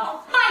迷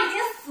药？爸已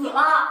经死了。不可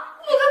能，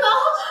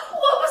我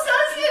不相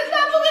信，他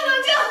不可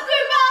能这样对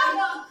爸的。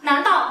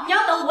难道你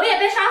要等我也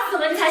被杀死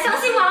了你才相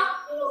信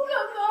吗？不可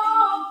能，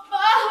爸。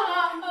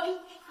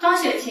张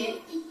雪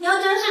琴，你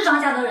要真是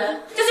张家的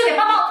人，就去给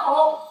爸报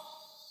仇。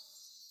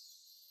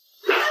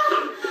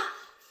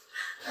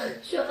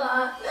雪涵，你让我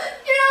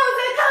再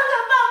看看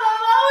爸爸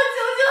吧，我求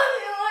求你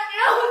了，你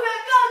让我再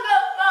看看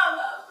爸爸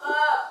吧。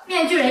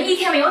面具人一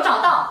天没有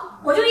找到，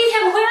我就一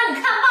天不会让你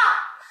看爸。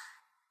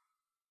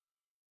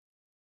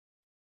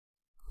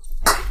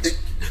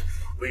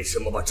为什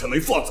么把陈梅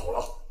放走了？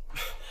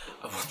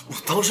我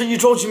当时一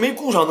着急没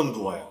顾上那么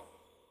多呀。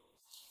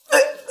哎，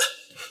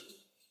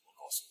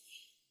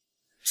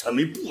陈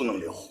梅不能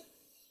留，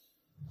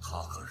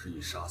他可是你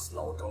杀死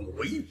老张的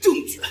唯一证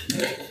据。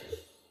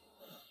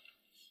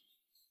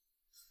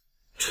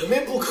陈梅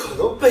不可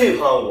能背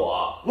叛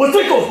我。我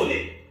再告诉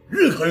你，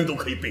任何人都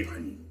可以背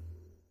叛你。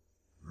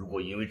如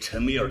果因为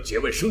陈梅而节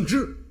外生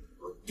枝，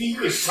我第一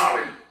个杀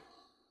了你。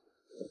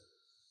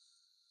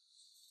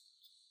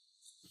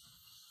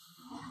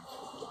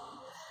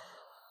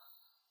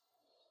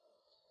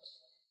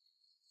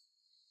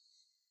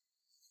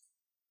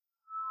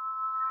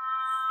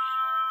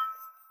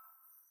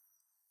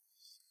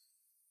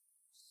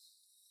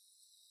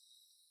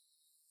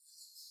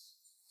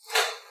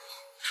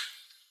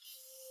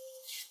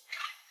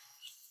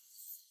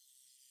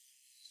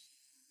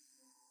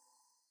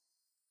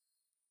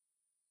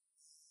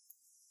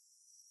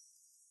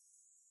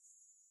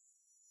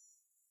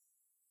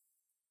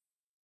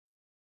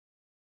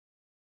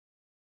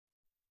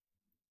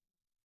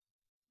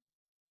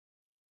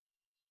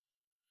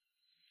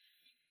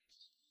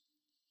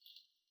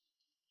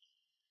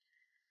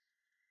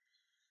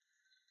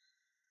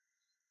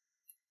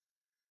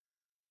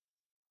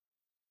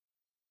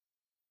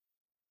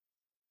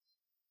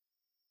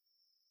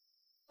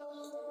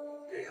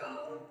 对呀，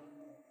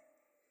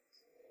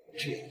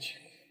这样去。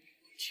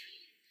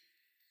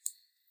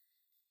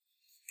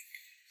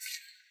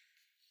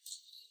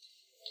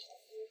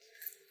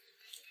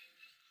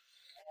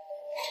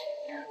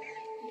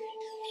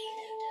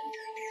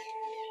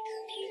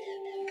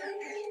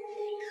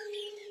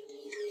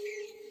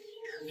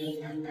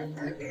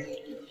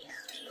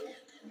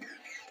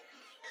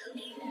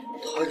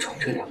 他找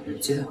这两个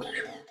人接我的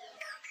时候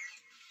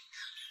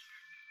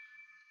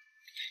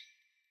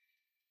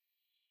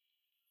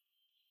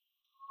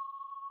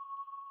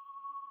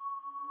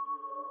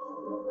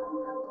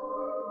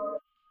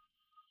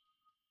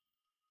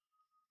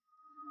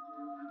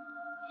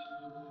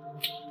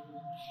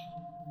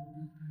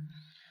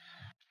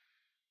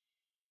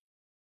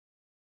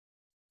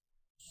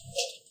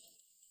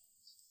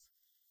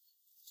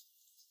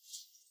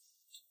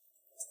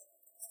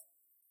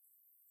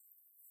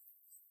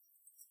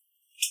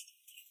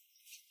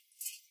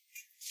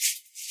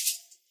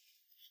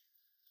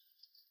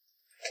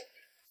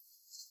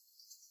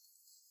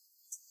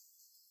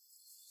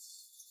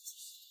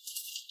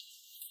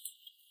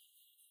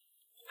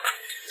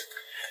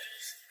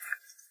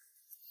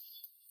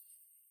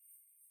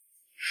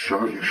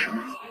，12月12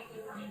号，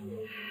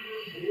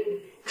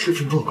这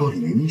份报告里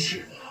明明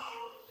写了，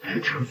开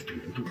车子对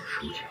得动了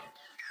手脚，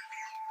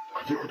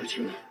可最后的结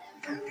论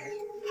却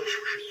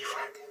属实一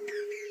番。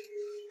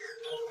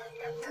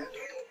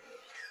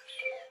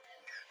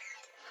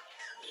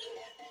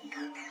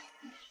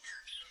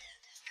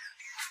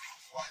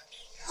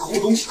偷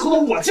东西偷到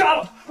我家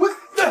了，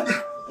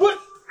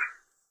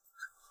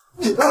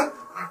你呢？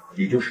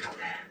你就是赵雷。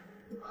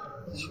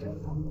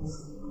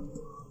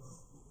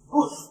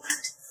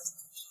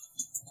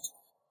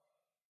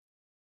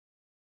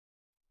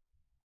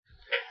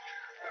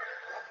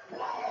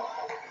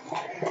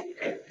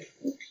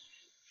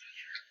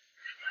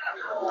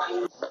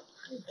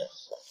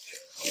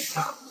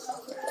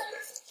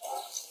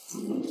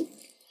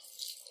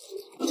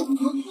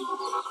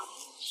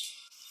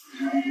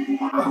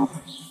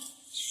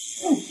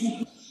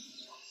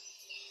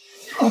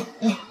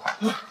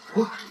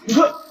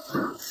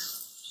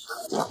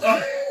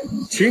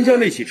秦家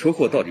那起车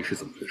祸到底是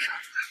怎么回事？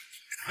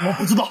我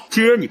不知道。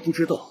既然你不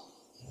知道，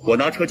我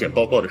拿车检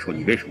报告的时候，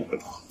你为什么会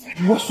跑？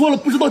我说了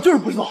不知道就是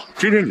不知道。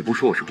今天你不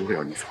说，我是不会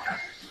让你走的。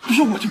不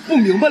是，我就不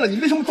明白了，你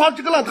为什么抓着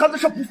这个烂摊子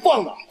事不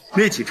放呢？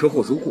那起车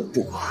祸如果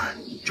不管，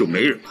就没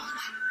人管。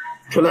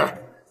春兰，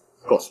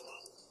告诉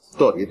我，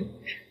到底怎么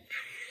回事？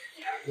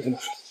我跟他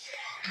说，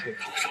是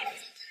他杀了你，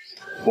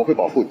我会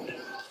保护你的。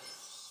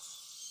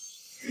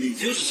你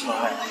就是杀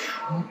害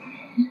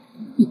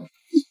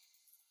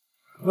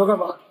你要干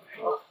嘛？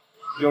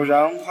有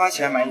人花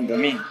钱买你的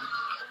命，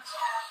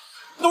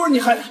都是你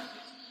害的。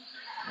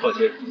抱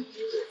歉，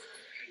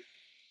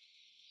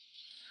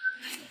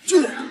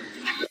就这样。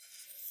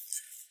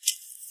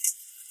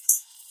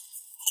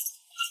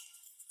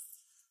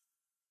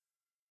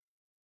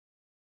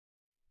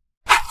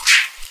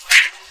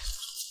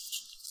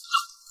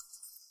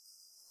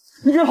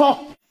你真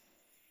好，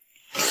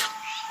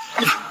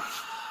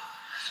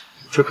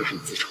这可是你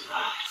自找的。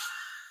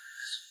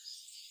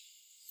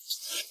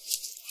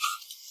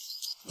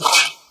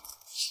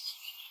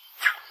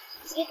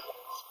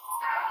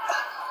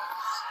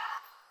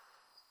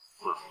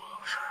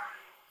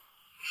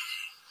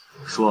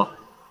说，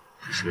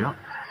是谁让你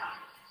来的？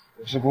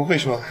我是不会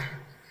说的，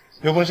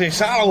有本事你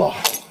杀了我！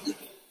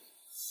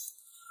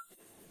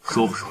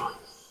说不说？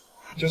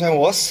就算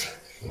我死，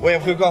我也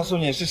不会告诉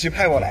你是谁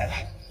派我来的。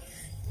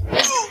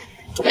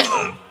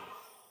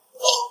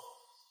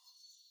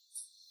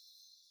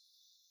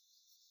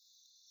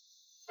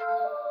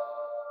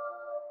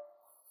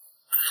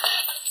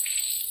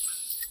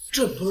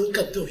这么多人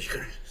干不掉一个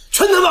人，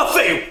全他妈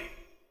废物！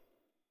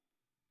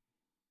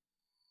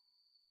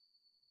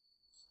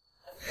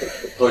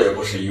倒也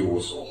不是一无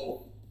所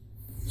获，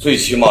最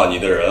起码你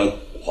的人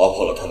划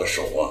破了他的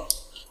手腕，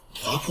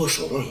划破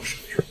手段有什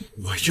么用？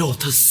我要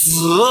他死！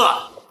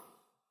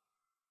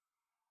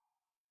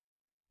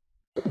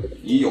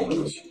你有没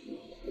有想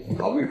过，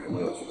他为什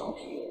么要去当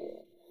兵？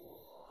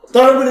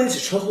当然为了那起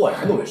车祸呀，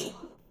还能为什么？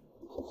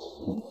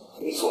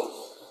没错，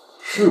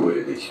是为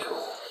了那起车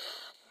祸。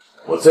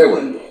我再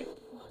问你，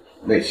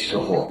那起车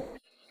祸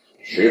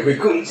谁会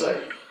更在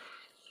意？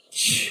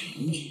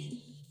情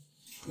敌？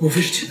莫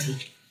非是前夫？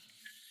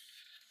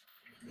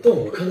但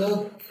我看他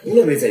从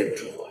来没在意过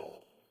车祸呀。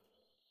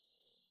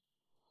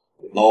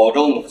老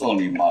张的葬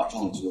礼马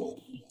上就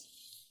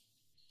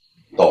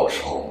要，到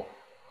时候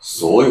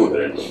所有的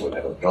人都会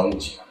来到张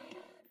家，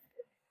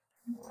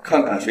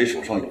看看谁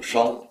手上有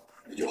伤，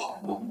不就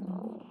好了？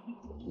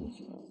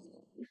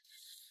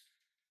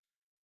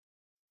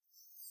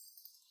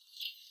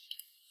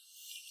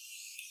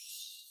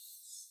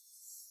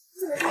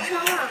怎么受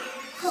伤了？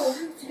快，我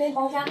去给你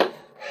包扎。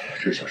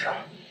这是小事，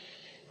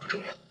不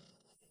重要。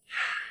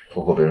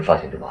如果被人发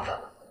现就麻烦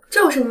了。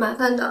这有什么麻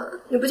烦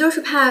的？你不就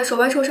是怕手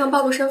腕受伤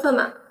暴露身份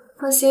吗？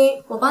放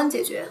心，我帮你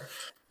解决。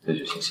那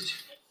就行，谢谢。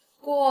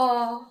不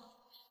过，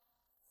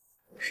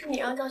是你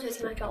让张雪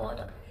琴来找我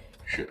的。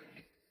是的。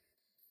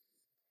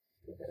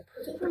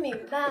我就不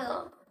明白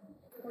了，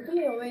我这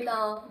么有味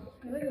道，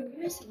你为什么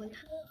越喜欢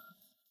他？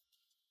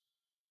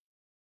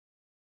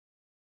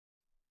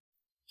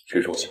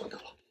谁说我喜欢他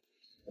了？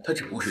他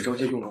只不过是张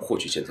家用来获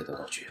取现在的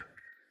道具，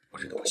不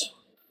值得我喜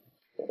欢。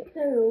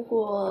那如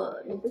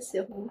果你不喜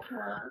欢他，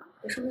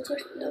我是不是做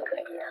什么都可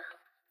以啊？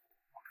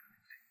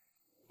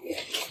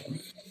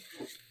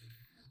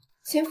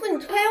情妇，你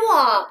推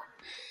我！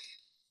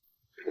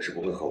这是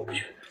我们和我不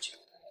选的事情，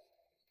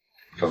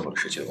张总的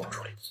事情我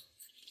处理。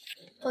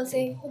放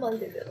心，会帮你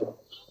解决的。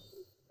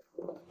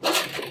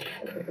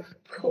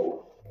可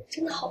恶，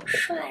真的好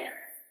帅啊！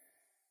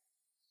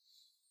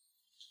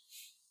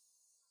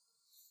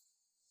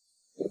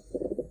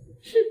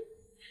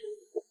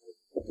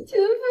情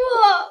妇，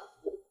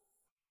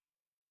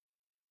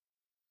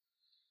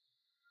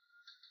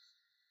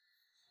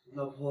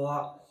老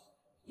婆，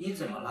你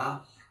怎么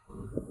了？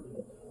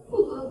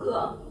顾哥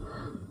哥，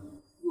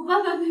我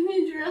爸爸被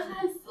面具人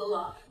害死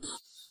了。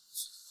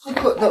不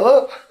可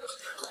能，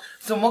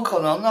怎么可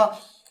能呢？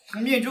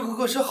面具哥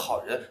哥是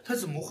好人，他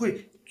怎么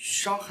会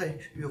伤害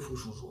岳父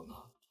叔叔呢？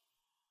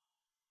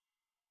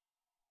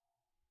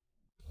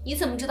你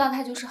怎么知道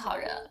他就是好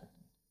人？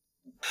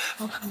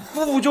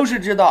夫妇就是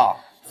知道。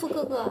傅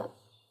哥哥，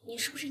你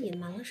是不是隐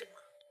瞒了什么？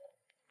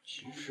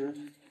其实，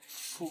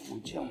夫妇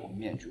见过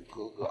面具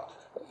哥哥，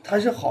他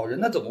是好人，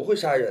他怎么会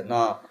杀人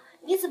呢？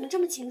你怎么这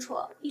么清楚？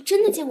你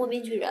真的见过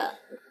面具人？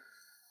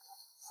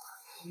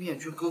面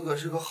具哥哥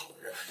是个好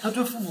人，他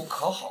对父母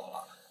可好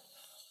了。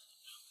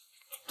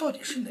到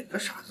底是哪个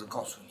傻子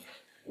告诉你？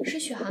是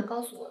雪涵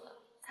告诉我的，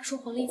她说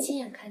黄丽亲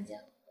眼看见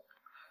了。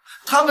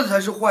他们才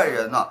是坏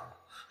人呢，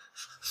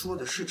说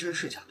的是真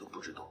是假都不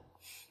知道。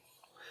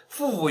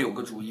父父有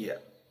个主意。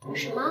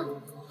什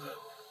么？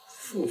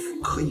父父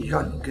可以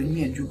让你跟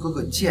面具哥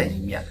哥见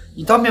一面，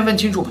你当面问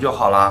清楚不就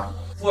好了？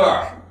富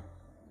儿，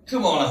这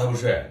么晚了还不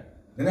睡？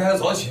明天还要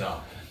早起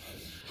呢。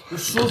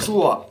叔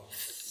叔，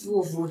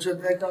父父正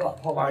在跟老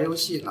婆玩游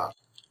戏呢。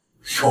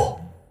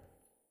哟，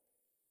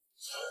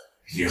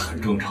也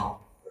很正常。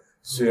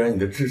虽然你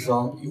的智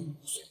商有5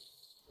岁，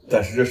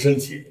但是这身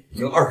体已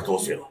经20多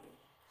岁了，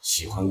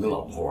喜欢跟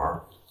老婆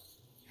玩，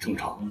正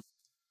常。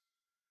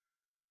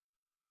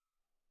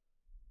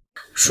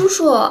叔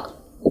叔，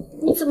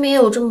你怎么也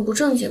有这么不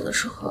正经的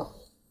时候？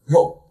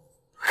哟，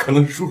可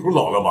能叔叔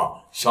老了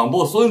吧，想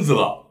抱孙子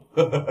了。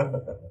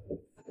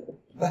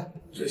哎，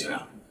雪晴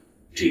啊，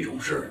这种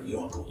事儿你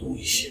要主动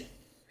一些。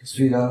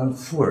虽然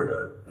富儿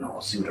的脑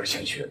子有点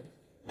欠缺，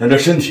但这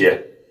身体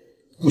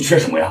不缺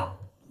什么呀，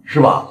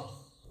是吧？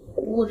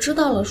我知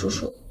道了，叔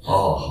叔。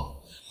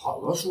哦，好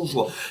了，叔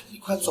叔，你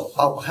快走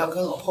吧，我还要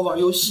跟老婆玩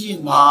游戏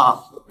呢。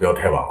不要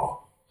太晚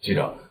啊！记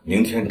着，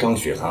明天张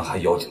雪涵还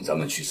邀请咱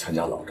们去参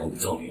加老张的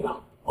葬礼呢。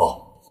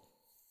哦。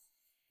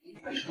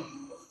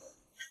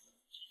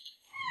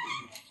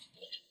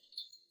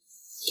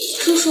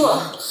叔叔，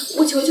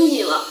我求求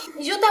你了，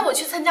你就带我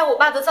去参加我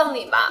爸的葬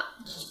礼吧。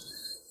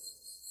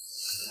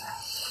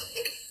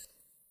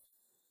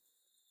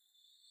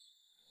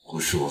不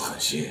是我狠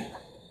心，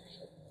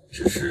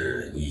只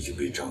是你已经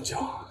被张家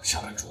下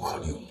了逐客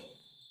令，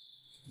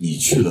你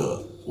去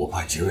了，我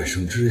怕节外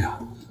生枝呀。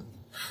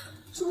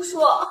叔叔，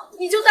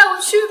你就带我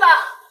去吧，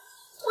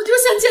我就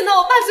想见到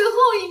我爸最后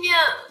一面。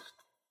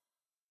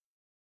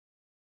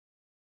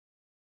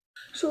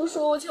叔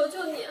叔，我求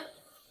求你，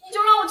你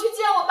就让我去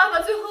见我爸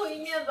爸最后一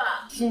面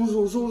吧。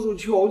叔叔，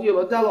求你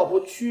了，带老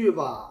婆去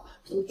吧，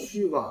就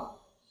去吧。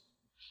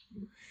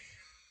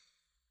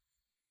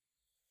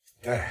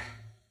哎，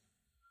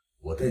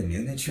我带你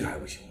明天去还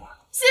不行吗？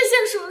谢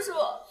谢叔叔。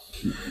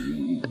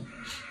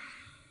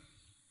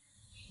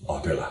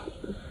哦，对了，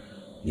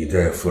你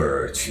带富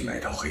儿去买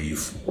套黑衣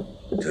服，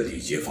这礼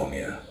节方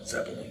面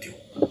再不能丢。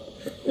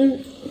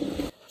嗯。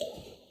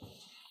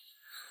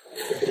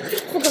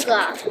傅哥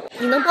哥，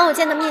你能帮我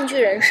见到面具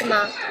人是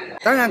吗？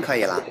当然可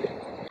以了。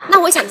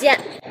那我想见。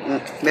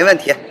没问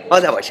题，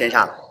包在我身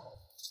上了。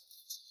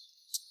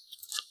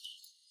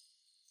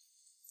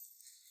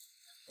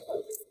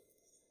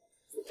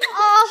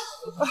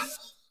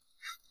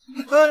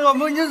老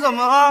婆，你怎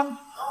么了？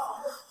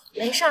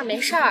没事儿没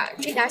事儿，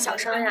这点小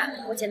伤呀，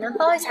我简单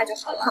包一下就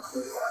好了。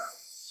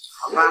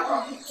好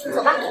吧，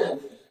走吧。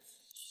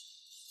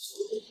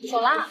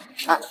走啦。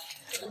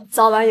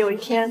早晚有一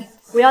天，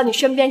我要你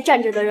身边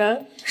站着的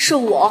人是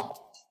我。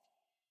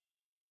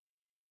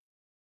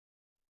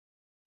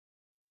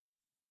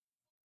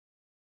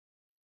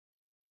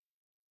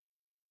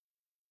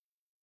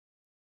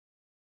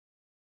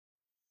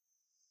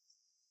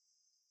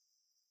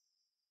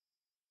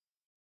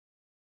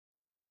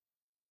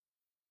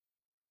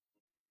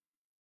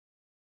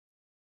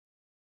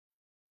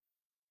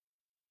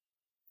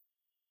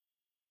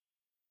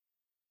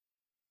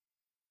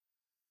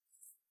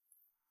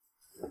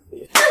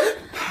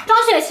张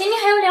雪琴，你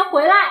还有脸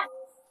回来？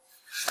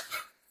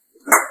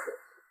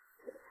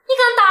你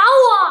敢打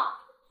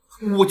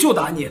我就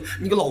打你，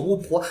你个老巫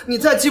婆！你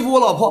再欺负我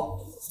老婆，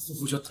夫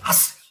妇就打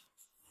死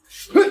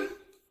你！哼！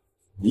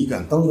你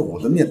敢当着我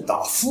的面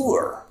打富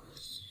儿？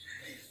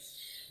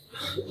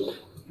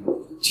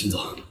秦总，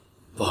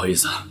不好意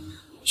思啊，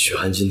许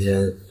涵今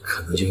天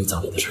可能因为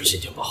葬礼的事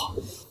心情不好。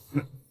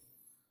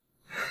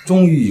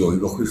终于有一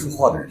个会说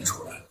话的人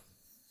出来了。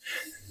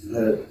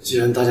那既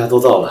然大家都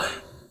到了，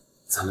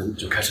咱们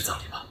就开始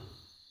葬礼吧。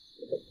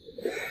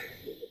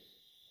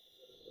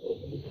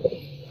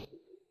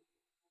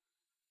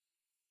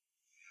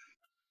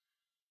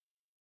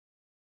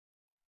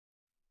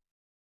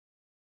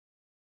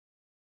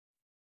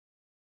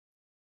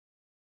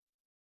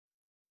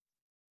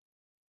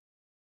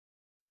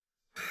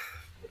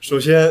首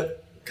先，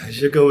感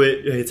谢各位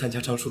愿意参加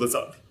张叔的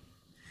葬礼。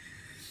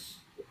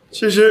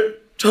其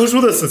实，张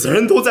叔的死责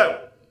任都在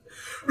我。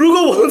如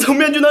果我能从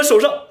面具男手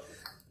上，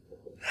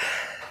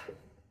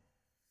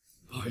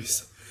不好意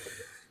思，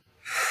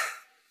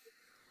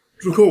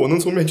如果我能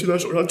从面具男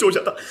手上救下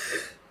他，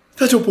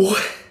他就不会。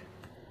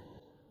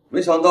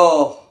没想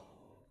到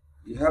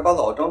你还把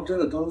老张真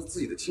的当成自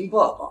己的亲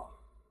爸爸，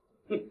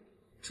哼，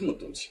这么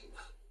动情，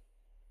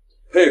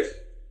佩服。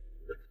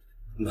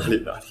哪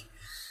里。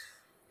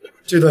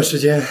这段时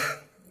间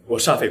我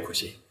煞费苦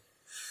心，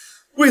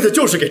为的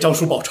就是给张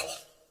叔报仇。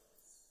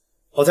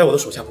好在我的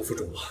手下不负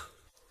众望，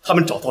他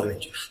们找到了面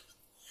具男，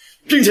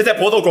并且在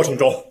搏斗过程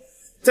中，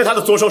在他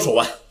的左手手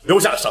腕留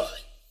下了伤痕。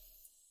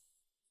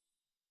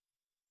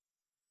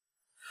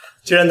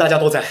既然大家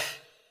都在，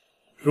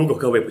如果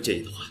各位不介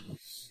意的话，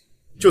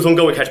就从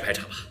各位开始排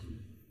查吧。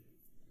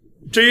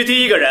至于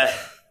第一个人，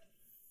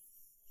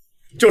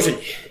就是你。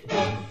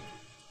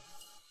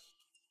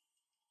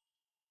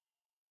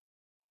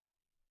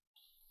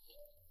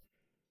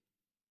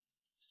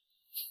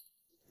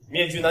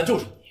面具男就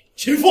是你，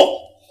秦父。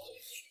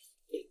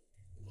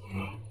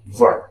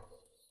富儿，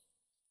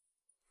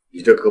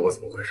你这胳膊怎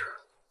么回事？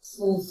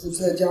夫妇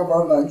在家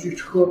玩玩具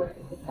车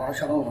划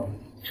伤了。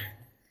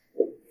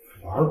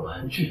玩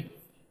玩具？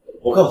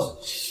我告诉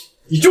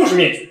你，你就是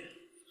面具。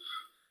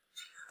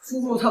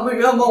叔叔，他们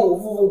冤枉我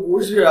夫妇不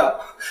是。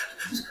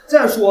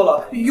再说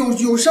了，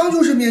有伤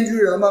就是面具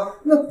人吗？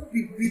那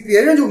比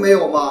别人就没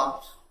有吗？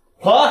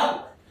好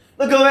啊，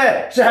那各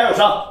位谁还有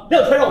伤，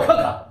亮出来让我看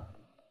看。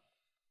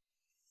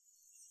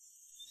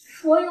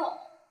我有。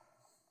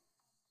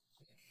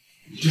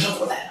你这伤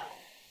怎么来的？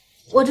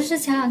我这是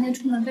前2天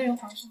出门被人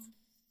划伤。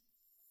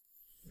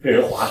被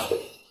人划伤？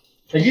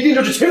那一定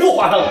就是秦父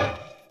划伤的。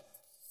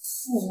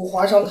夫妇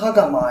划伤他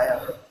干嘛呀？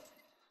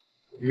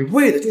你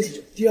为的就是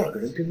有第二个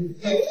人跟你。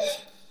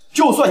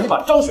就算你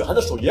把张雪涵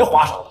的手也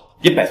划伤了，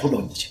也摆脱不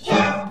了你的情绪。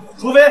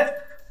除非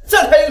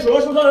再派一个手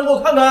上受伤的人给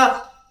我看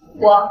看。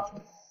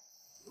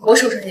我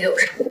手上也有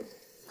伤。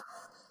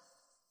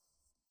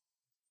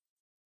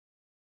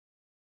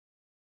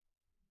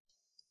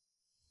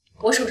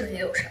我手上也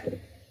有伤。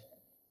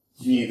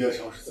你的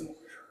伤是怎么回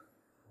事？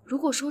如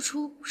果说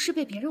出是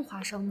被别人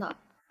划伤的，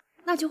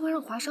那就会让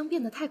划伤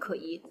变得太可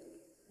疑。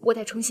我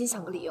得重新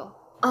想个理由。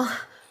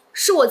啊，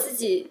是我自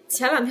己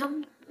前2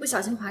天不小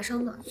心划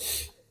伤的。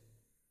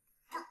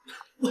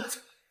我操，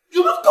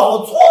有没有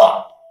搞错？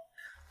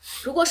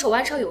如果手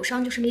腕上有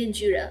伤就是面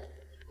具人，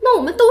那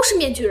我们都是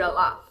面具人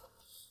了。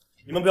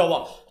你们不要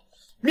忘了，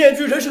面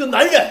具人是个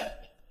男人。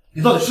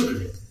你到底是不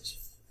是人？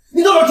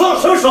你到底装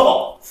到什么时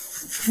候？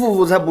夫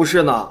妇才不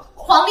是呢。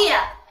黄丽，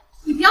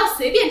你不要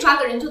随便抓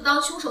个人就当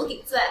凶手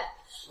顶罪。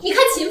你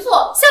看秦父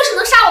像是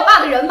能杀我爸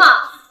的人吗？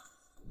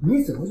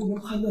你怎么就能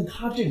判断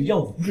他这个样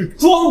子不是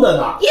装的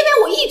呢？因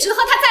为我一直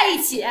和他在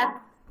一起，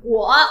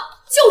我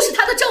就是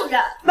他的证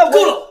人。那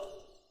够了！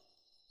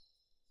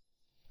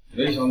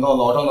没想到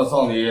老张的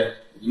葬礼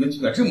你们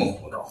竟敢这么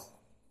胡闹！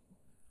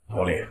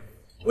王丽，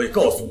我也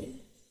告诉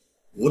你，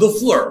我的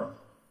富儿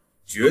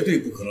绝对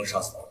不可能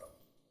杀死老张。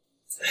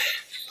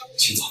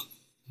秦总，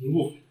你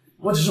误会，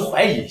我只是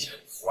怀疑一下。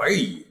怀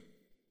疑？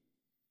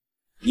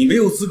你没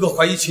有资格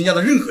怀疑秦家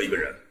的任何一个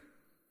人。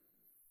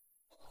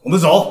我们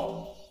走。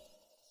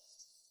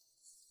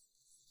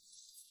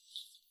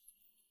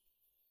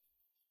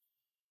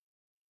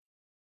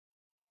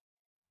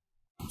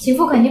秦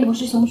父肯定不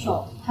是凶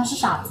手，他是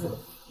傻子，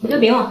你就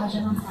别往他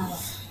身上猜了。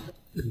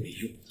没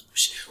用的东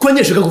西，关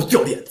键时刻给我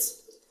掉链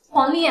子。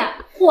黄丽，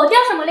我掉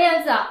什么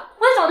链子？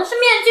我要找的是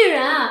面具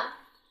人。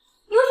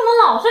你为什么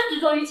老是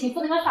执着于情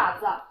妇那个傻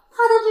子？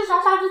他的智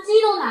商杀只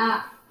鸡都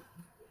难。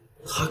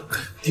他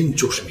肯定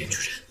就是面具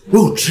人，我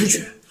有直觉。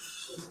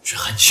雪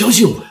涵，你相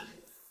信我呀！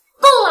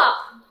够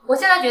了！我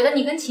现在觉得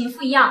你跟情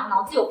妇一样，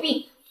脑子有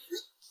病。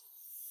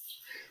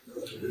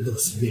弄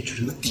死面具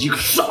人的第一个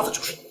傻子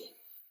就是你。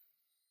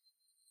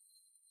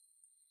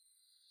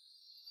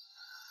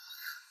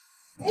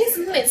你怎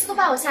么每次都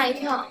把我吓一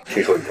跳？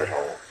听说你在找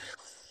我，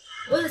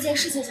我有件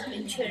事情想跟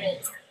你确认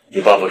一下。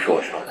你爸不是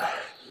我杀的，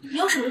你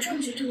有什么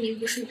证据证明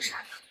不是你杀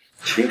的？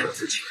清者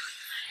自清。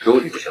如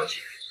果你不相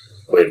信，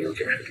我也没有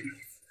解释。啊！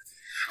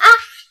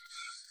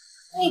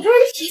你这人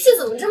脾气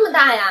怎么这么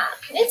大呀？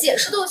连解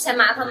释都嫌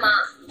麻烦吗？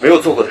没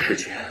有做过的事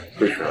情，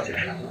为什么要解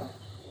释？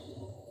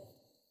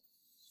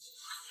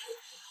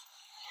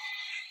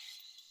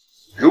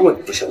如果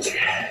你不相信，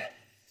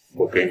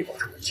我给你保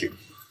证机会。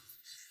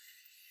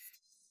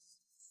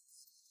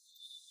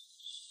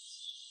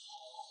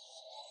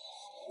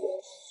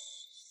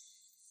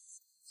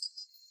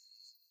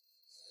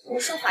我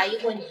是怀疑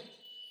过你，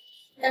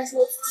但是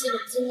我仔细冷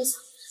静地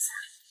想了一下，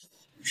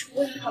你是不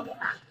会害我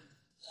吧？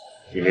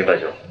你明白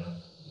就好。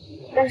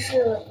但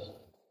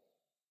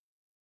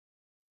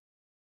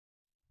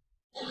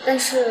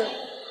是，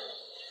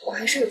我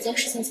还是有件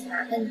事情想麻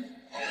烦你。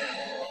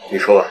你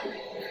说吧，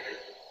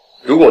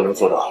如果我能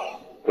做到，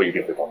我一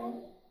定会帮你。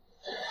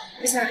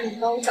我想让你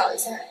帮我找一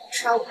下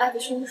杀我爸的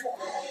凶手。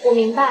我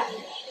明白，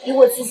以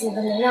我自己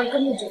的能量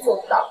根本就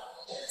做不到，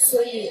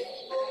所以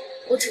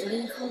我只能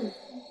依靠你。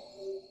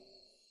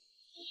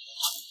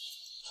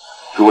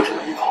如果只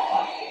能依靠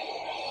我，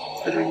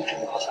那就一直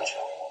依靠下去。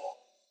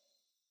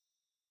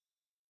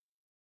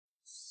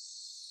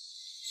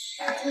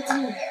贴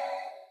近你。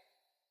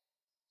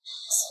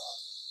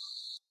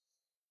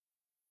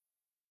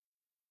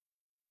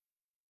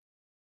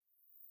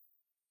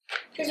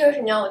这就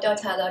是你让我调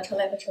查的陈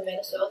磊和陈梅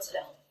的所有资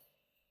料。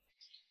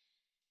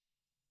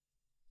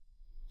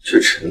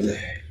是陈磊，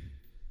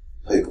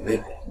还有个妹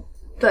妹。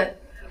对，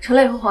陈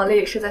磊和黄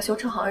丽是在修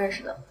车行认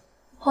识的，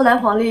后来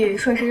黄丽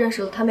顺势认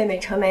识了他妹妹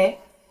陈梅。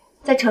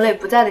在陈磊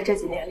不在的这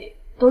几年里，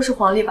都是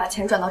黄丽把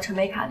钱转到陈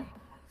梅卡里，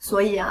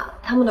所以啊，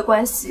他们的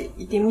关系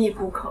一定密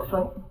不可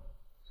分。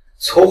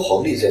从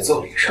黄丽在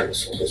葬礼上的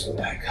所作所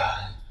为来看，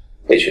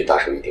那群大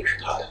手一定是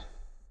他的，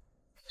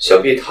想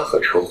必他和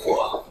车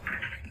祸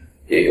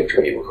也有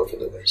着密不可分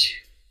的关系。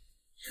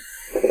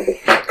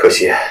可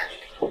惜让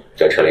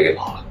陈磊给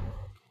跑了。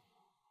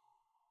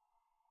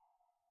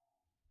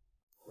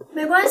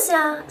没关系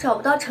啊，找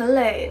不到陈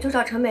磊就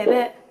找陈梅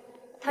呗，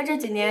他这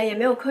几年也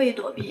没有刻意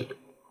躲避，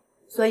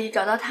所以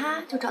找到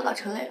他就找到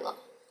陈磊了。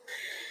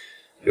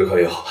越快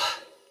越好吧。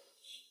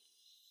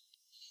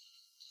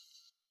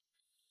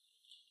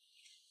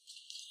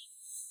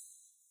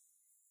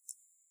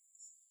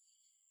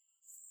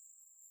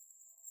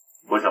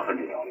我想和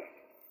你聊聊。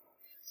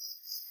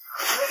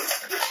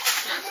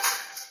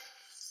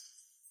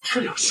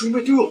这两兄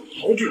妹都有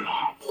毛病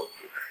啊！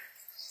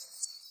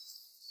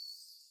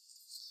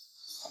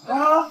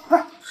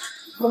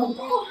我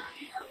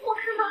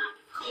是吗？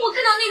我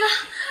看到那个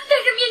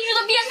戴着面具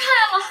的变态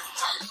了。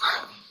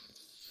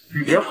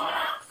你别跑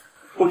了，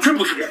我真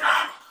不是变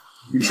态，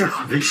你现在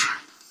很危险，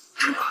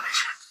真的很危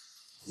险。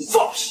你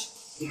放屁！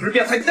你不是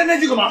变态，你戴面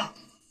具干嘛？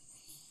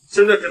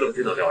现在可冷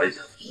静的聊一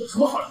下。有什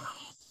么好聊的？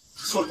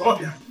说了多少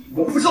遍，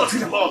我不知道陈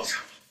小报的事。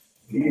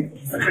你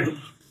再看着我，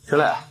陈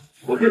磊，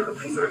我可以很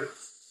明确的，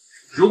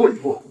如果你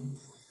不，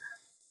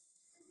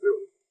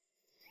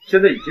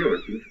现在已经有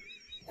人盯着。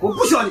我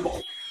不需要你保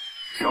护，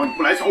只要你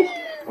不来找我，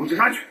我们就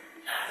是安全。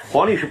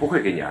黄丽是不会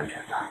给你安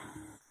全的。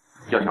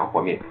要想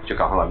活命，就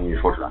赶快把秘密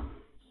说出来。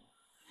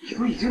你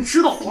都已经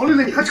知道黄丽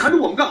了，你还缠着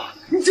我们干嘛？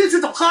你直接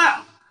去找她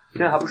呀！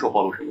现在还不是我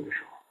暴露身份的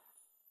时候。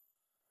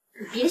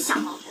你别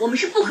想了，我们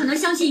是不可能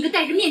相信一个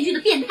戴着面具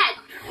的变态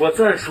的。我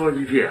再说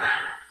一遍，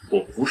我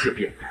不是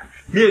变态，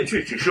面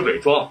具只是伪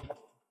装。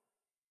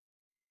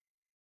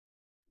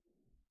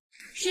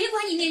谁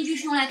管你面具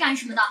是用来干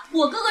什么的？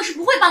我哥哥是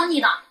不会帮你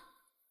的。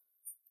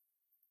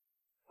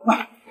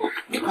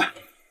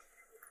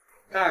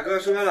大哥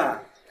说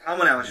了，他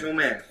们两兄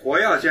妹活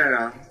要见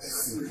人。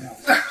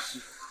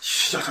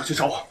要想去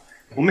找我，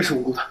我没是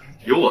无辜的。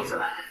有我在，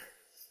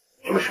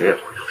你们谁也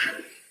不会出事。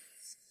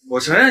我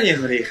承认你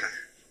很厉害，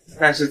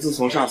但是自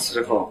从上次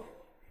之后，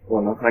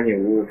我能和你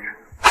无误看。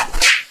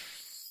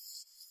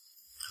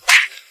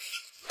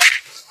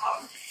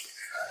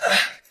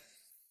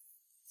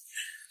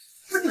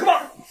你干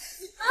嘛？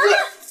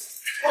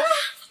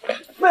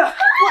妹儿，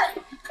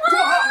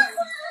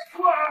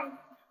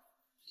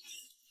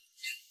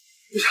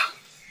队长，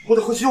我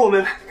得回去救我妹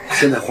妹。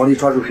现在皇帝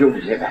抓住只有你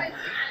妹妹，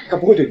他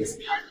不会对你怎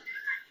么样。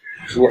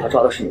如果他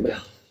抓的是你们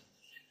俩，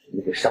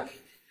你得上。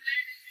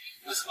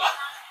那怎么办？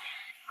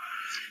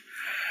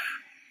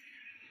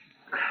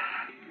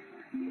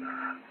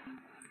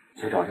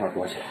先找一下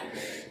多少钱，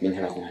明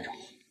天来公安找我。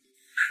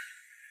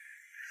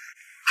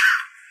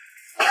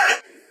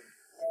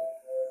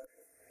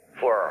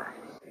富儿，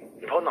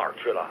你跑哪儿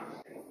去了？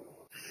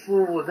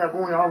夫妇在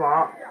公园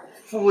玩，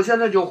夫妇现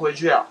在就回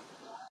去。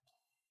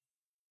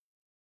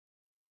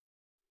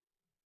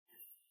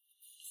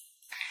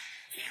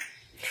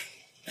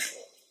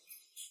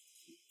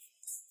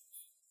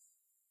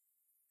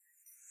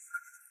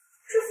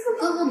这富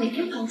哥哥每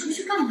天跑出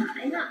去干嘛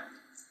呀？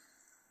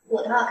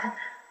我倒要看看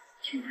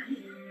去哪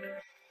里。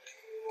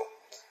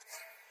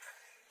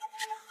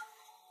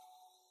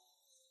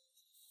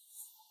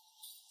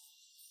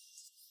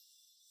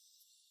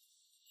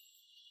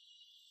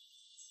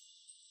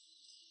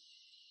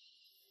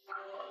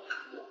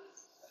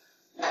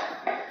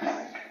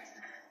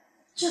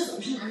这怎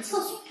么是男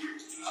厕所呀？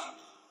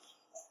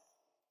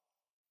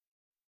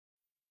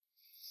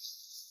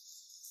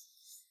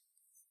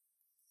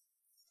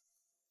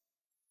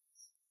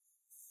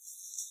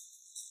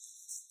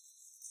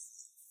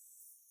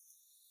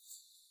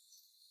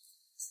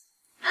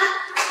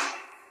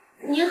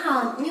您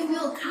好，你有没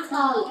有看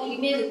到里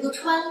面有个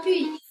穿绿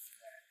衣服？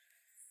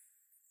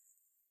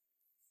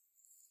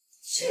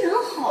这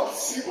人好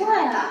奇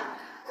怪啊！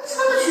他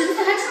穿个裙子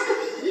还穿个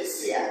皮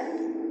鞋，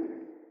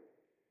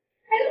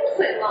还露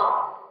腿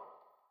吗？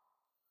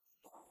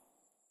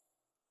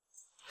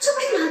这不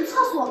是男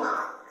厕所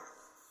吗？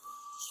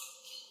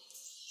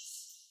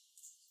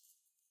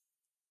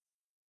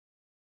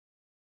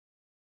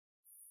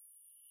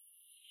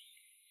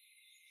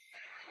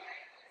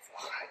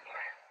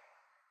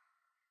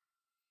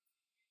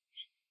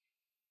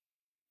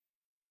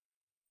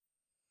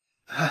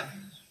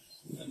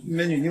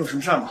美女，你有什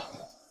么事吗？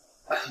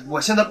我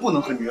现在不能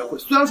和你约会。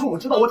虽然说我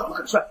知道我长得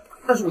很帅，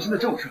但是我现在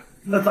真有事。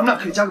那咱们俩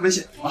可以加个微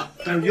信啊，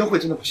但是约会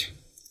真的不行。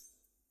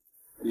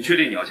你确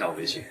定你要加我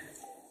微信？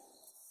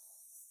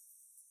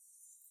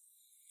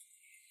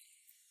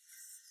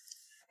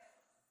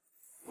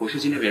我是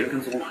今天别人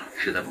跟踪了，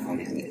实在不方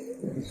便，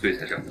所以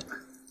才这样的。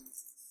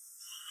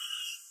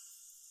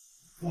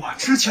我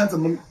之前怎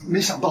么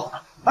没想到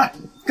呢？哎，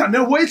赶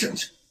明儿我也整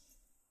去。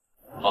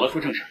好了，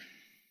说正事。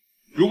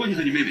如果你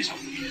和你妹妹想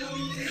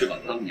是把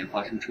当年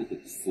发生车祸的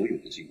所有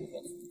的经过告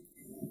诉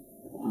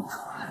我，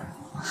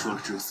说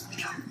了只有死一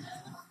条。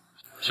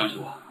相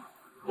信我，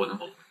我能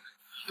保护你。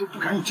都不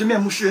敢以真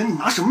面目示人，你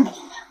拿什么保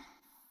护我？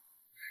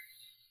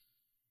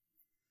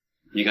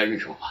你该认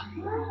识我吧？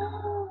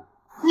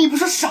你不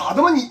是傻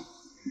的吗？你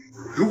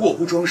如果我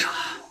不装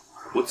傻，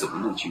我怎么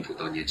弄清楚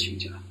当年亲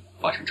家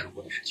发生车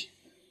祸的事情？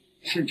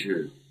甚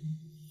至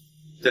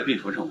在病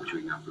床上我就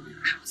应该会被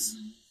人杀死。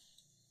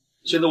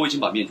现在我已经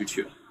把面具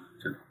去了。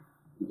真的，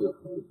你不要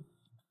哭。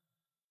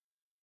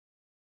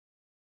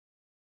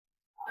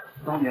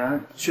当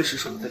年确实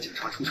是我在检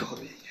查出车祸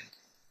的原因。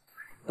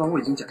当我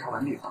已经检查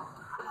完毕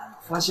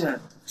了，发现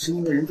是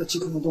因为人在汽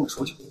车上动了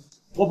手脚。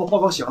我把报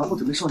告写完后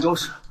准备上交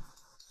时，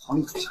黄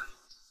丽走下来，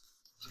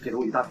他给了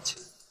我一大笔钱，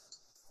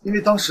因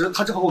为当时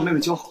他正和我妹妹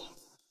交好。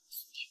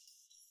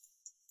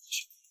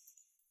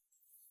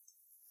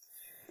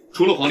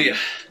除了黄丽，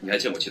你还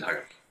见过其他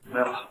人吗？没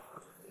有了，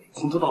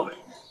从头到尾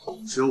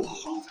只有我和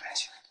黄丽在一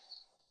起。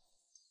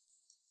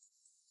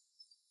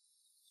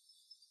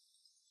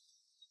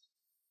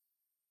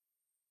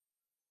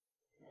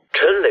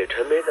陈磊、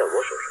陈梅在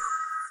我手上，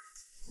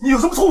你有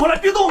什么错我来，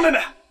别动我妹妹。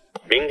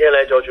明天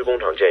来郊区工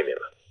厂见一面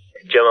吧，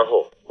见完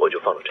后我就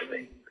放了陈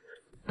梅。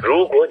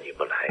如果你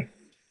不来，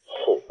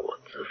后果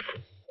自负。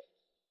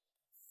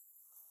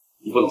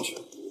你不能去，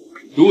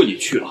如果你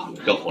去了，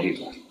让黄丽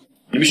走，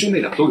你们兄妹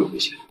俩都有危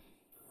险。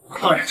我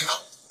当然知道，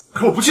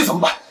可我不去怎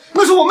么办？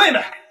那是我妹妹。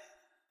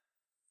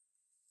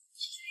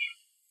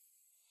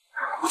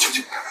我求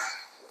求你，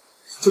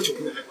就救我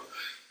妹妹吧，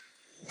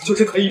就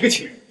这她一个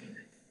亲人。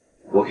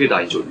我可以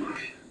答应救你妹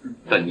妹，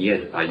但你也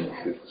得答应我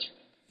对不起。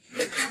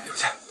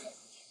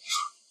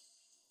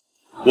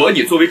我按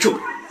你作为证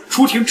人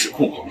出庭指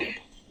控黄丽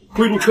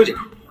贿赂车检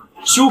处，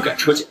修改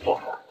车检报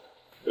告，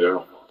不要让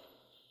我。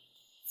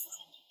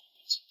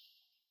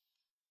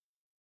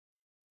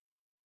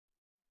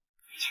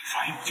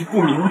法医，我就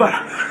不明白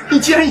了，你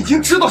既然已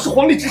经知道是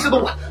黄丽指使的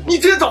我，你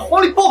直接找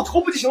黄丽报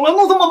仇不就行了？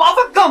弄这么麻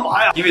烦干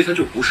嘛呀？因为他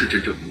就不是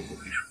真正的幕后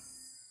黑手。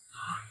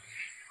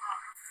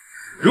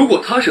如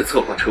果他是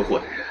策划车祸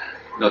的人，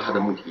那他的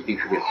目的一定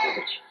是为了得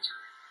到秦家。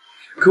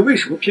可为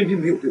什么偏偏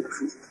没有对我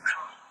叔叔出手？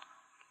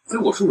在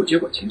我叔叔接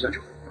管秦家之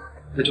后，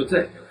他就再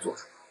也没有做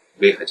出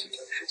危害秦家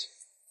的事情。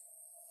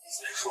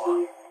再说，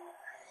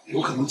有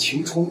可能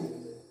秦冲才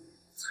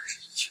是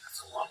一切的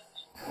策划。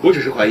我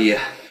只是怀疑，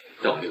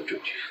但我没有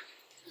证据，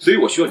所以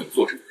我需要你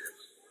做证人，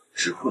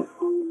指控我，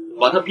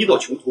把他逼到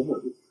穷途末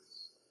路。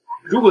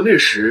如果那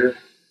时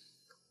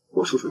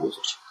我叔叔有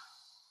所行动，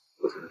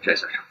我才能摘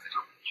下上次这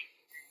个面具。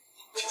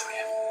秦少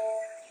爷，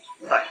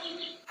大爷。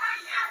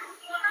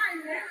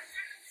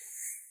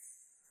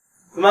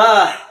怎么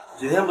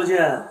几天不见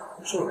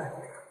瘦了？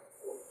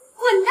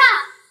滚蛋！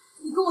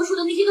你跟我说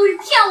的那些都是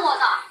骗我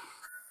的。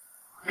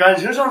感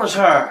情上的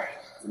事儿，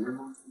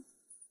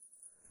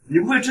你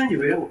不会真以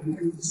为我会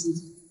跟你心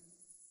计？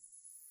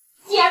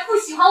既然不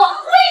喜欢我，为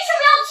什么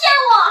要骗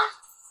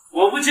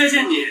我？我不接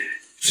近你，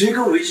谁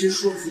跟我一起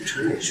说服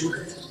陈磊修改？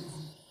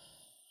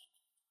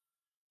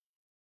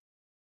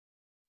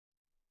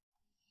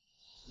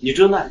你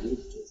这那人，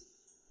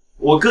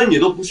我跟你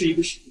都不是一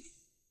个世界。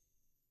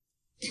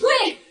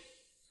对。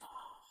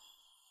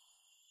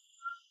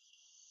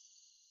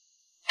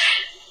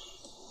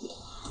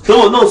等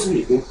我弄死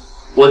你哥，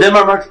我再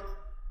慢慢煮。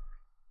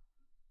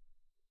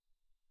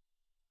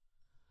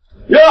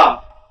呀，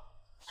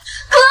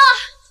哥，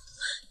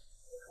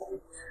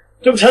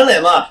这不陈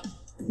磊吗？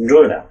你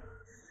终于来了。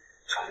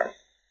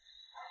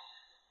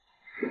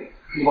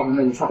你把门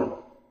那你上来。哥，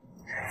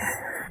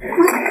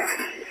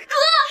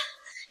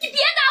你别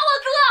打我，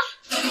哥！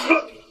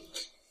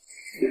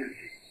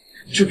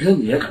就凭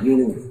你也敢命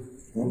令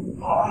我？我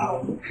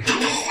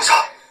操！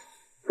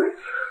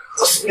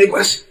和死没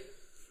关系，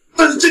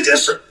但是这件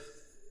事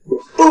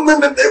和妹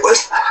妹没关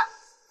系，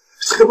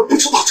这根本不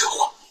知道车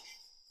祸。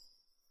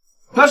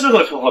他是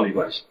和车祸没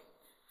关系，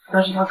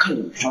但是他看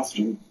着你杀死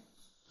真的，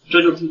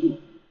这就注定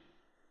了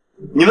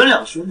你们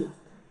两兄弟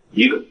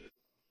一个，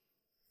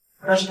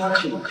但是他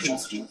看着你杀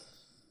死真的，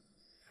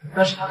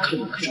但是他看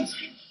着你杀死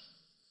真的，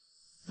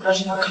但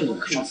是他看着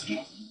你杀死真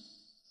的，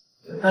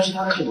但是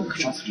他看着你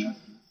杀死真的，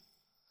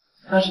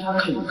但是他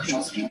看着你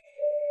杀死真的，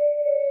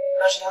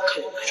但是他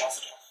看着你杀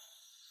死真的。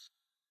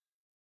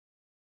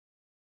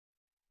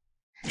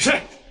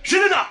谁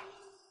在哪？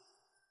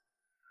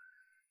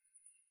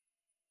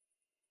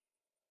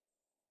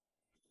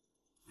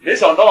没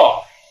想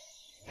到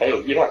还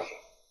有意外。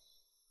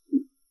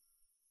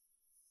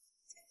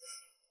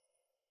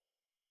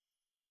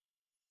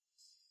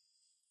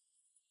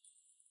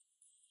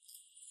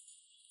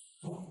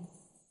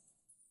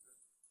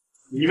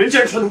你们竟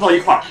然串通到一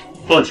块儿，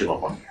乱七八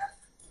糟！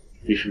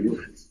你是不是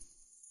又生气？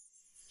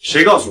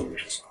谁告诉你没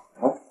生气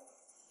啊？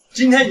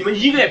今天你们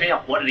一个也别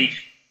想活着离开。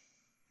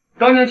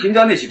当年田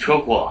家那起车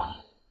祸，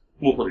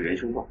幕后的元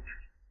凶到底是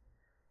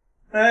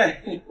谁？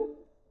哎，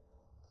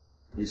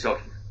你笑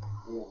什么？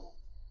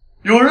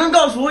有人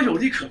告诉我有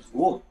利可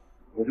图，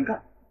我就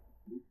干。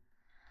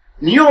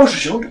你要是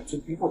想找罪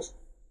魁祸首，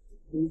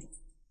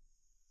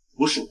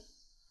不是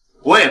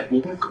我也不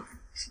会跟你说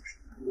什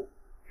么。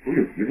我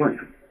有一万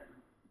种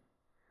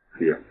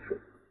可以让你说。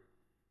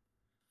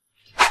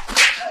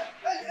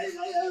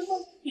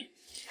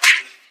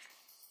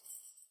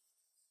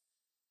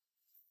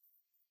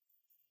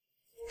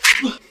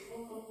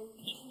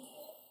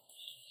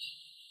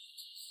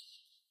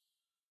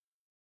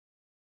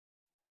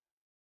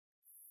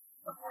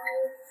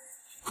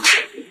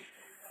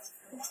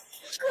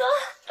哥，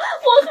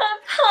我很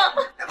怕。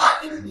别怕，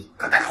你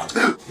敢带着我？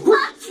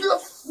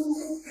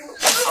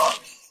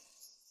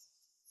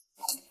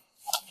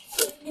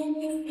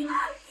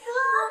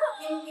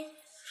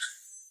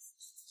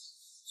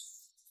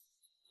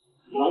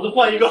老子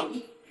换一个，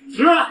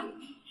吃啊！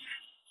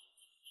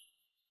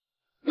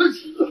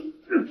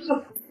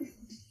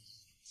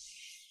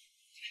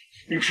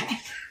没事吧？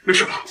没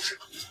事吧？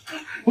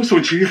我送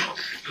你去医院。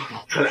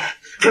陈磊，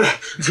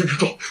你先别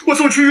动，我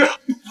送你去医院。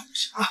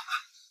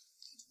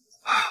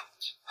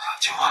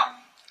青花，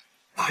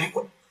答应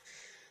我，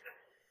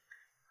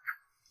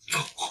照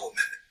顾好我妹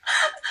妹。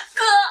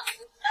哥，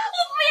我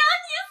不要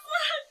你死，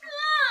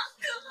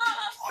哥。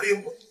答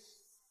应我，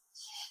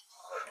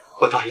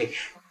我答应你。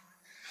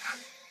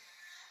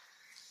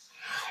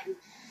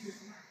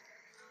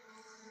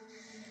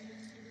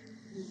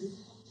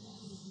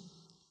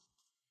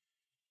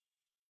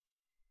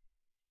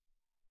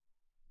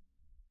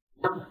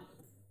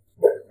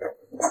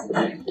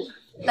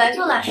来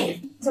就来，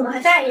怎么还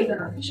带一个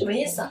呢？什么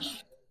意思啊？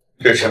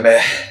这是陈梅，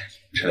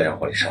陈磊让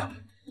黄丽莎，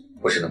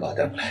我只能把她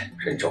带过来，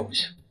让你照顾一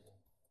下。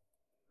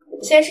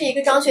先是一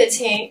个张雪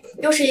琴，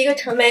又是一个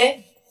陈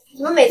梅，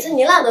怎么每次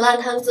你揽的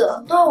烂摊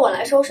子都要我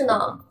来收拾呢？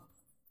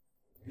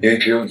因为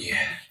只有你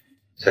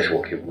才是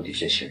我可以无底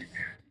线信任的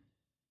人。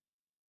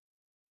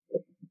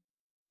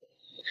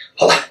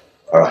好了，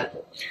儿婉，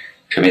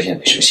陈梅现在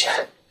没什么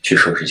闲，去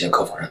收拾一间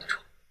客房让她住。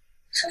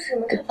收拾什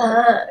么客房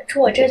啊？住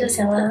我这就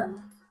行了。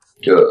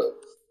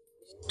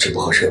这不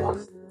合适吧？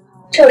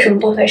这有什么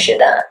不合适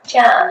的？这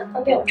样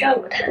方便我照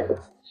顾他。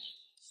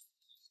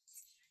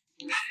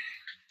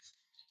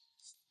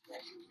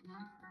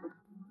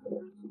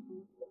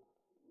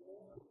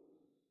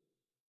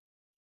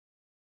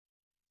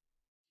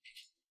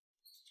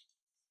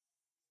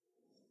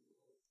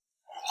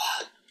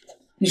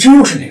你这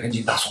又是哪根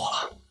筋搭错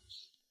了？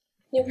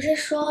你不是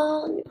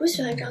说你不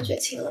喜欢张雪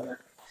琴了吗？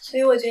所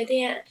以我决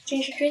定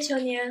正式追求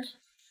你啊！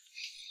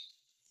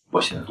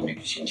我现在都没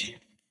个心情。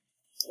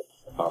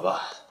好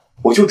吧，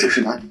我就只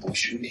是拿你当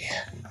兄弟，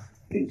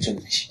跟你真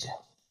的没心情。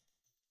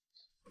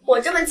我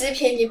这么极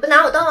品，你不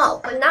拿我当老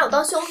婆，你拿我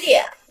当兄弟，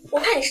我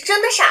看你是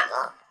真的傻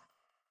了。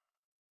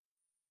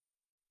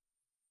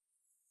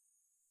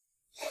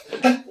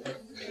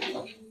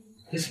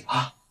你怎么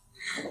了？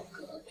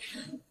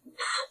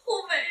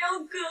我没有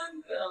哥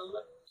哥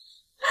了。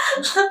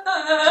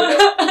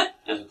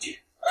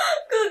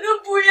哥哥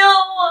不要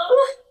我了，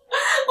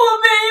我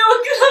没有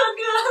哥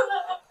哥了。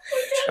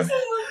陈梅，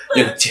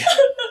你冷静，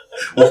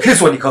我可以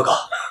做你哥哥。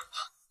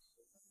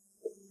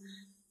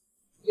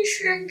你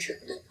是认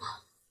真的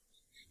吗？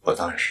我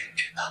当然是认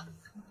真的。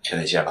现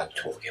在既然把你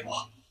托付给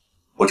我，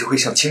我就会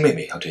像亲妹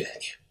妹一样对待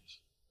你。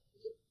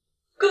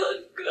哥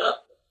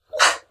哥。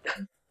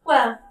喂，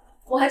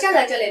我还站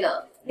在这里呢，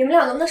你们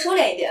俩能不能收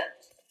敛一点？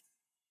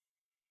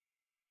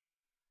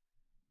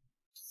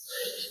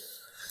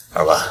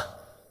二娃，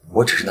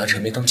我只是拿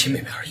陈梅当亲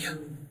妹妹而已。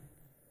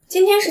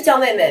今天是叫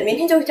妹妹，明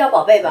天就是叫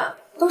宝贝吧？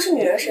都是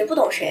女人，谁不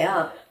懂谁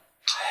啊？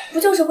不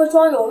就是会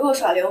装柔弱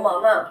耍流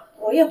氓吗？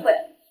我也会。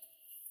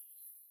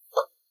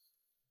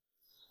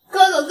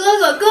哥哥，哥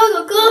哥，哥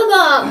哥，哥哥！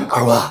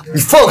二娃，你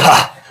放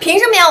开！凭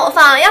什么要我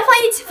放？要放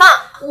一起放！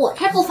我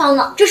才不放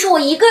呢，这是我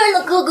一个人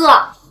的哥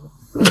哥。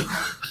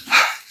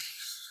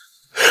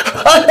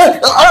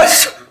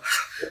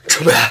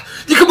陈梅，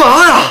你干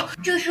嘛呀？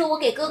这是我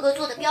给哥哥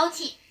做的标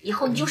记，以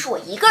后你就是我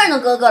一个人的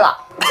哥哥了。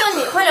就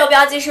你会留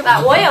标记是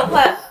吧？我也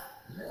会。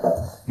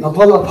老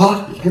婆，老婆，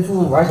陪夫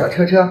妇玩小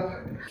车车。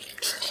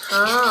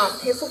啊，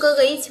陪富哥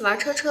哥一起玩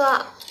车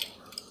车。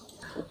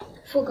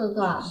富哥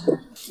哥，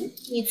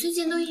你最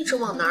近都一直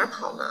往哪儿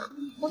跑呢？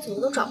我怎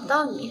么都找不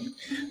到你。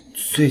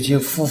最近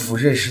夫妇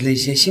认识了一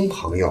些新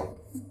朋友。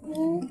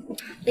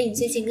那你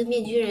最近跟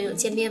面具人有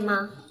见面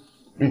吗？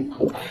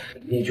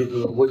面具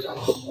哥哥，我讲了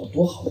好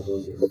多好多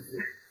人。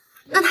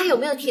那他有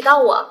没有提到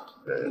我？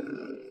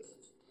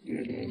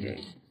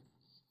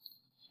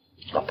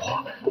老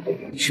婆，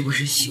你是不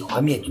是喜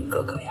欢面具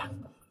哥哥呀？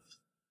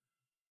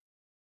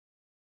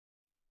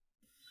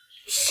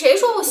谁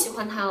说我喜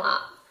欢他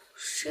了？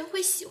谁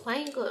会喜欢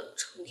一个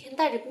整天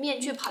戴着面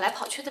具跑来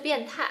跑去的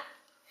变态？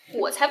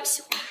我才不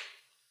喜欢。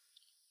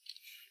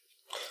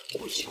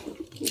不喜欢，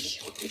不喜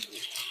欢。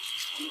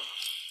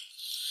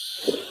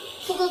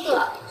富哥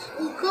哥，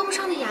你胳膊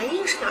上的牙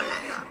印是哪儿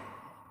来的？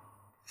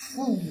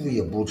夫妇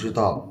也不知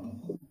道。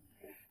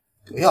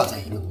不要在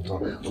意那么多，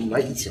我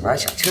们一起玩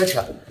小车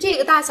车。这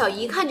个大小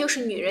一看就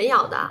是女人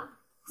咬的。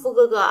富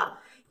哥哥，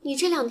你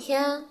这2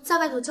天在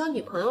外头交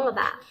女朋友了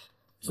吧？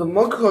怎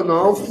么可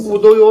能？夫妇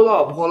都有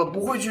老婆了，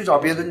不会去找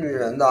别的女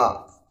人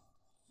的。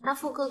那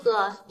富哥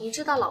哥，你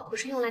知道老婆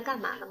是用来干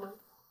嘛的吗？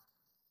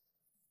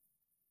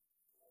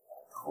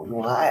好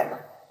用爱嘛。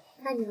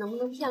那你能不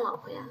能骗老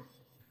婆呀？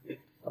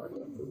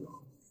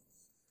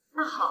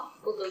那好，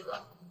富哥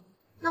哥，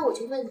那我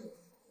就问你，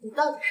你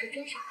到底是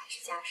真傻还是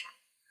假傻？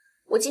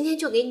我今天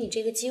就给你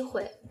这个机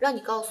会，让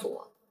你告诉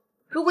我。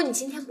如果你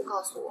今天不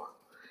告诉我，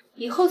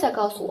以后再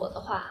告诉我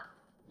的话，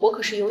我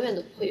可是永远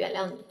都不会原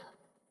谅你的。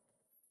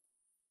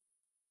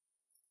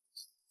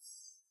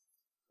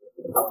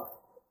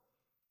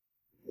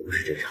我不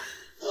是真傻。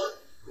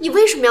你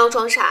为什么要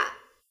装傻？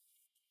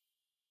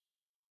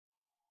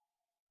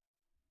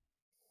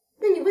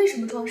那你为什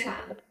么装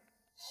傻？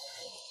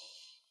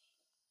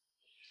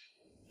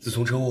自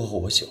从车祸后，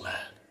我醒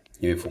来，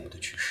因为父母的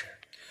去世，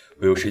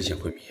我又深陷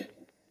昏迷，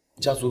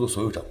家族的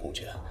所有掌控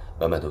权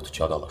慢慢都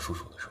交到了叔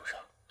叔的手上。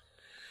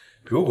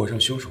如果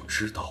让凶手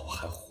知道我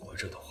还活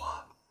着的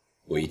话，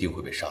我一定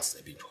会被杀死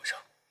在病床上。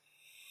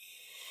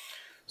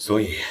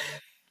所以，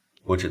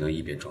我只能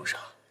一边装傻，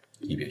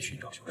一边寻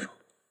找凶手。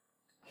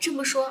这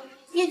么说，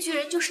面具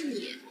人就是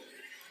你？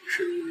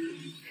是。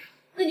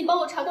那你帮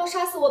我查到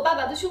杀死我爸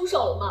爸的凶手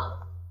了吗？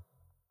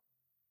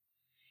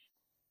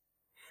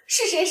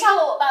是谁杀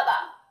了我爸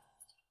爸？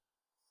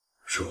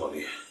是黄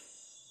丽。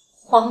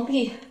黄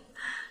丽，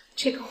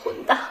这个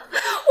混蛋！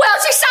我要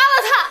去杀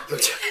了他！冷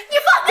静，你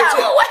放开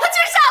我！我要去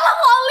杀了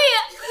黄丽！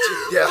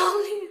黄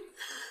丽，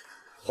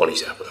黄丽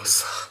现在不能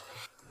死，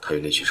她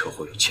与那起车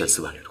祸有千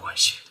丝万缕的关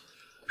系。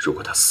如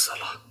果她死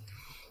了，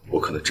我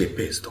可能这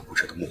辈子都不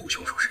知道幕后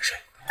凶手是谁。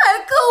太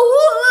可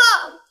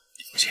恶了！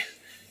你放心，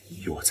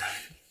有我在，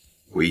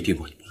我一定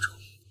帮你报仇。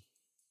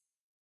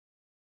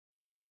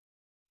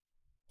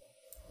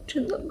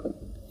真的吗？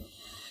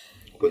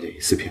我哪一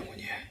次骗过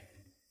你？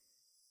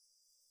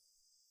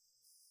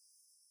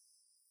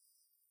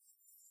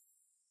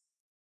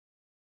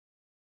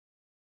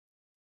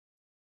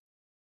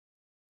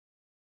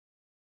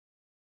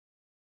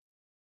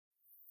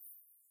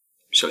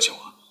相信我。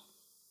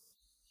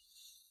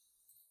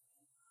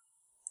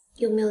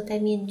又没有戴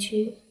面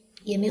具，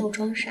也没有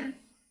装傻，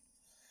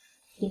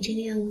你这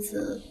个样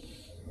子，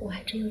我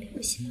还真有点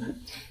不喜欢。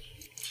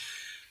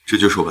这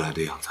就是我本来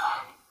的样子，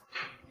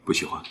不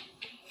喜欢？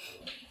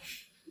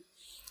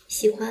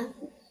喜欢，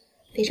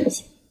非常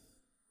喜欢。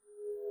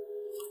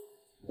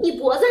你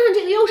脖子上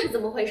这个又是怎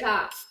么回事？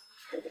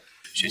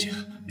学姐，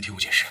你听我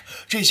解释，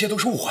这一切都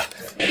是误会。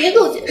别给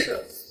我解释。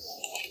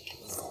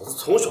老子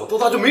从小到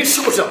大就没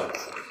吃过这样的。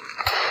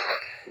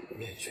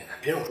面具人，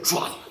别让我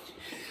抓你，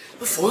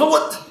否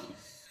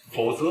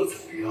则怎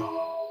么样？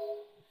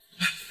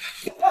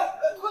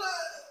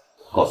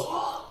告诉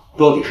我，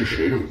到底是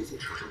谁让你在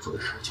车上做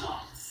的手脚？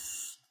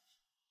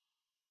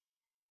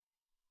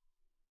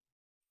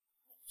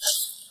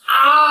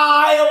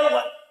哎呀，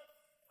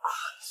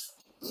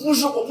不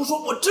是我不说，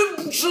我真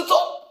不知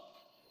道。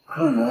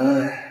看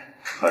来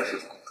还是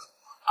大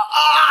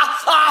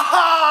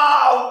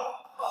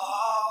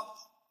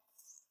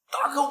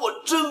哥，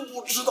我真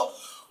不知道。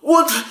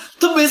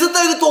他每次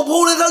戴个斗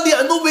篷来，他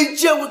脸都没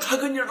见过。大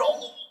哥，你饶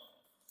我。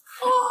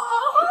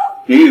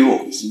别以为我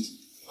会心疼。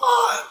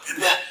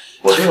别，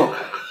我都要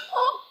看看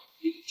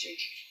你坚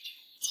持。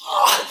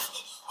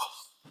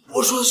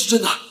我说的是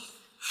真的，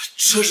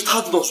这是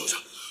他主动说的，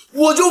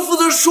我就负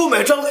责收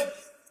买张磊，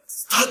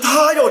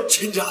他要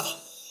钱家的，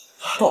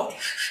到底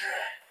是谁？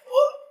我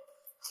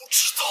不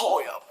知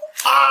道呀！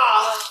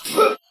啊！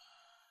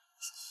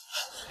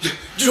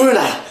终于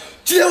来了，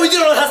今天我一定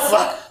让他死！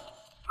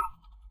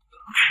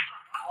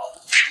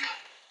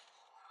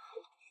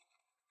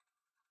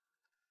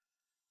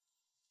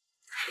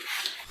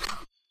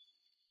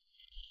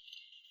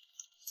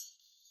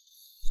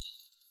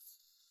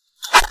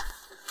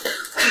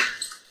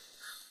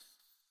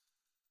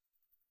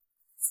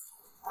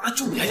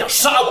就你还想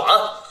杀我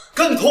啊？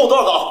跟你捅我多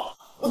少刀，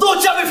我都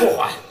要加倍奉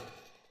还！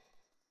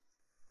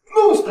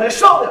弄死他还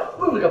商量，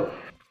愣着干嘛？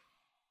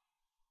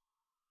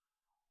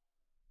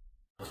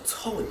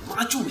操你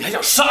妈！就你还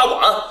想杀我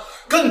啊？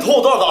跟你捅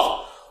我多少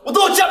刀，我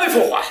都要加倍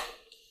奉还！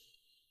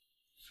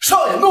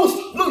上来弄死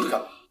他，愣着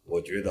干嘛？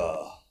我觉得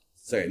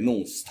在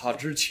弄死他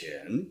之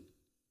前，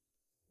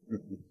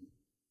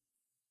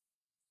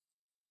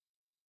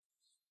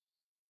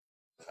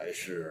还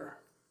是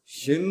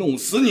先弄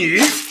死你。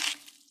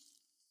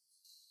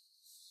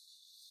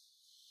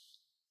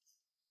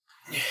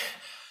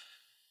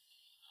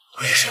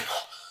为什么？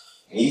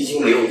你已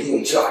经没有利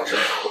用价值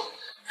了，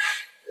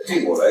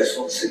对我来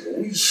说是个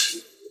威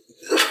胁。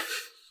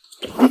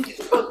你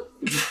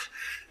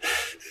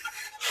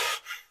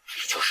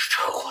就是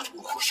车祸的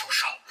幕后凶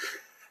手。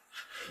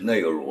那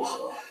又如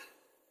何？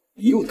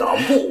你又打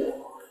不过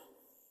我。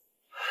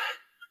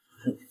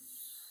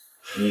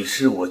你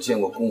是我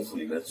见过功夫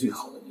里面最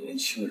好的年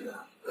轻人，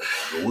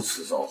如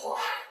此造化，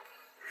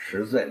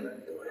实在难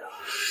得呀。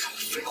少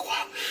废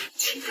话，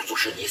今天不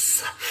是你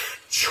死，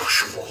就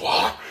是我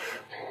亡。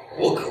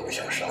我可不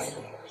想杀你，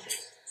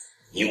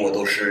你我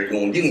都是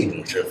用另一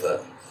种身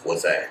份活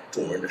在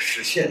众人的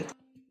视线中。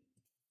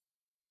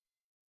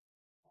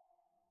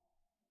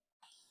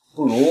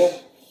不如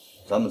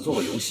咱们做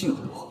个游戏如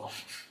何？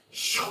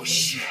游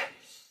戏？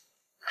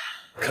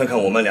看看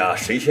我们俩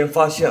谁先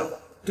发现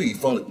了对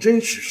方的真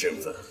实身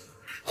份。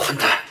混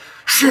蛋，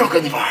是要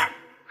跟你玩？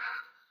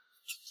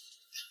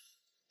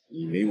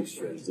你没有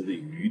选择的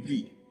余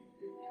地。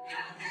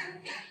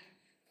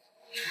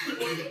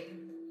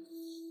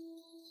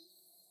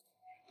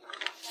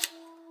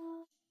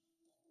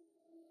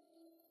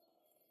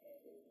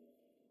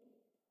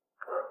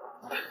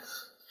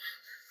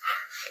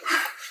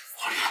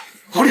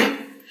好厉害！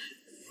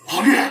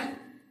好厉害！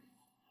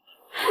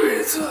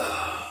鬼子，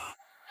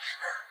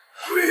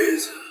鬼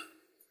子！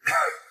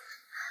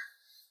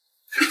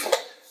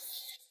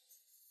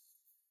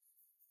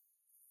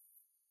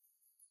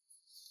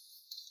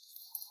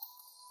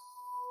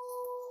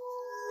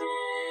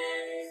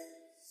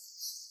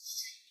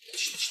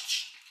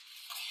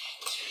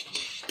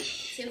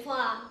姐夫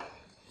啊，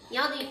你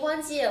要的荧光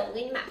剂我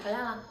给你买回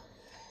来了。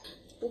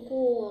不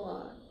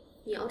过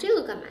你要这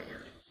个干嘛呀？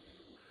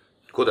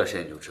过段时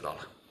间你就知道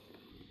了。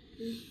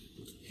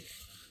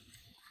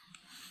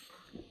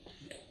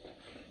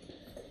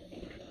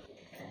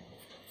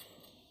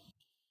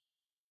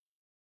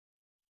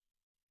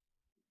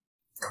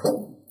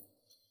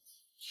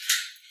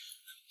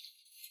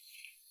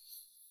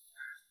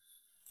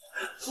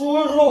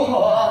叔叔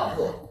好，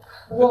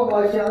我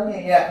好想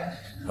你。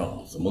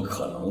怎么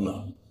可能呢？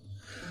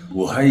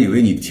我还以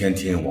为你天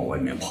天往外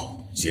面跑，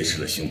结识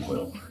了新朋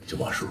友，就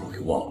把叔叔给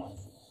忘了。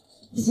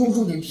叔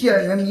叔，你骗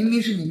人！明明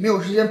是你没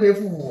有时间陪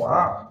父母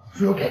玩。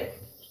叔叔，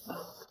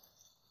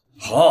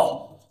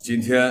好，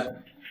今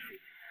天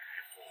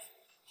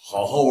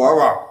好好玩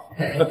玩。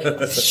哎呦，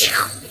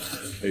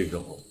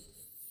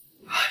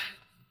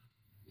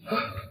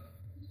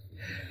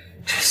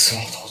这死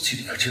老头子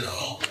对你可真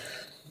好。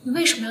你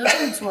为什么要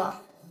这么做？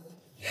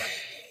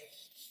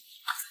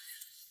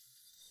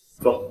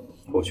走，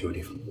跟我去个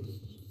地方。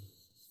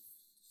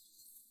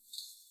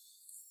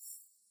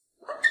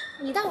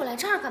你带我来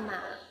这儿干嘛？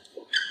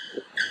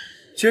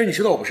既然你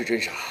知道我不是真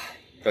傻，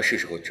那是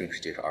时候正式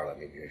介绍二郎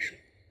给你认识了。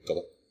走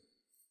吧。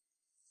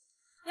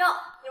哟，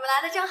你们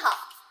来的正好，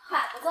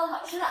快，我做了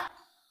好吃的。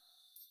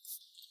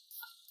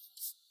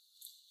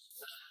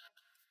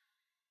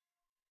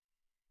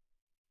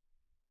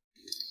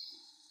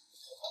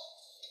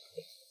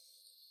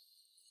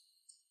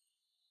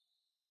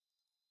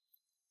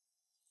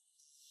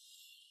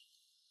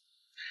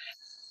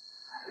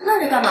愣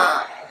着干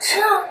嘛？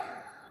吃啊！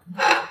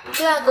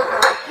对啊，哥哥，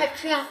快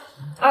吃呀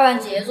！2万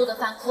姐姐做的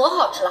饭可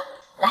好吃了，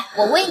来，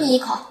我喂你一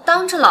口。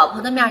当着老婆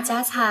的面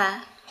夹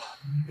菜，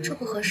这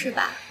不合适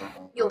吧？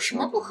有什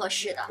么不合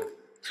适的？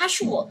他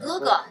是我哥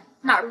哥，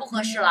哪儿不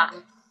合适了？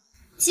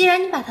既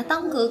然你把他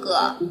当哥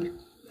哥，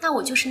那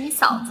我就是你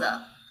嫂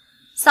子。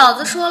嫂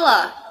子说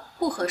了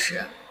不合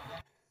适。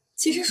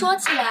其实说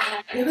起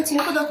来，你和情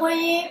妇的婚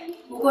姻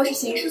不过是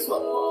形式所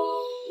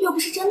迫，又不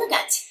是真的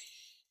感情。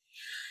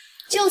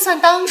就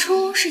算当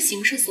初是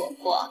形式所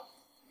迫，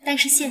但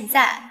是现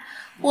在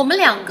我们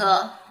2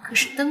个可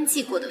是登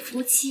记过的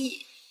夫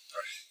妻。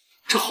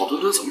这好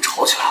端端怎么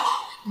吵起来了？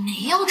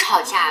没有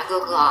吵架，哥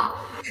哥，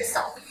是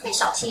嫂子太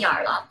小心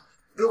眼了。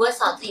如果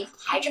嫂子以后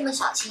还这么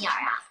小心眼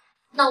啊，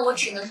那我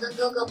只能跟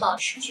哥哥保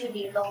持距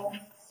离喽。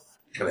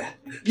陈伟，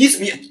你怎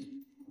么也……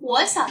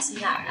我小心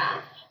眼儿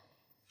啊？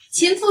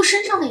秦父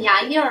身上的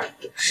牙印儿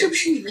是不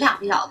是你们两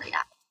个咬的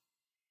呀？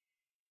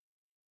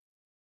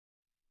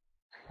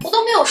我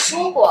都没有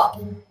说过，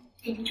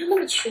你们就那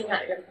么缺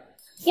男人吗？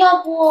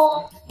要不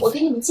我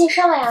给你们介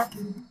绍呀？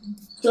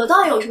有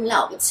倒有什么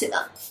了不起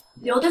的？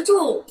留得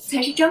住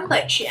才是真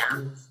本事呀！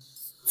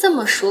这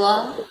么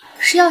说，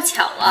是要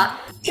抢了？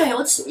正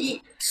有此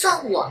意，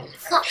算我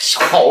一个。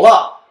好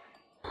了，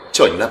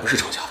叫你们来不是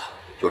吵架的，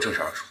有正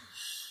事儿说。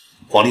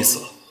皇帝死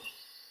了。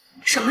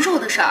什么时候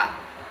的事儿？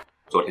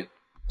昨天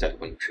家里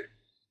婚迎事。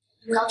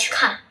我要去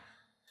看，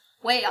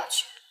我也要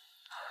去，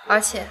而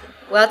且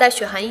我要带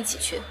雪涵一起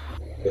去。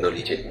我能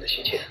理解你们的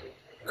心切，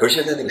可是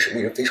现在那个神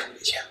秘人非常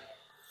危险，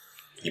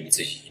你们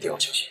自己一定要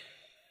小心。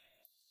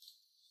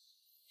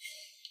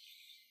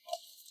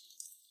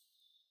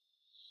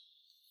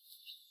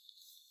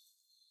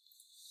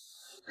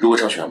如果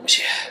张雪涵不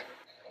信，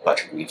把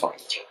这录音放给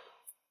你听。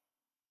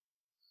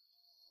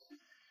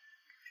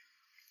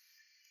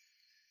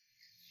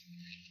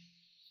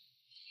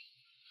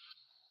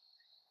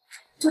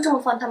就这么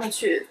放他们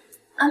去，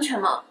安全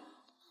吗？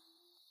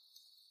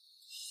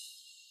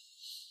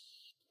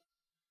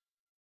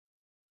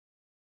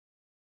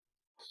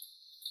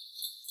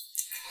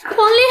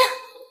皇丽，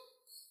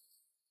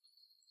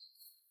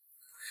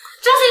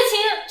张雪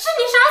琴，是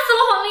你杀死了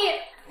皇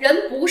丽。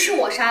人不是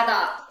我杀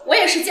的，我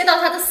也是接到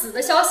他的死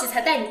的消息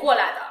才带你过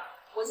来的。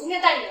我今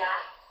天带你来，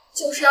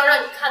就是要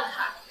让你看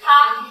看，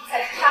他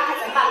才是杀害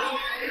咱爸的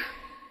人。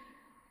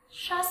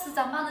杀死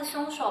咱爸的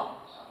凶手，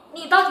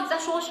你到底在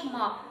说什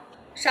么？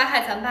杀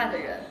害咱爸的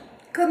人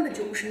根本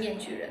就不是面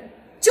具人，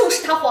就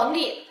是他黄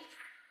丽。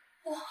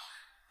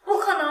不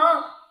可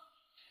能，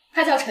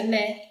她叫陈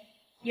梅，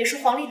也是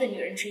黄丽的女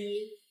人之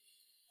一。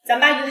咱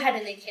爸遇害的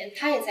那天，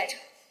她也在场。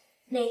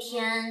那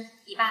天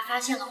你爸发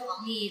现了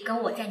黄丽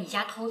跟我在你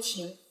家偷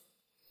情，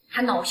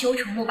他恼羞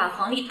成怒，把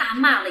黄丽大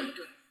骂了一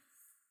顿，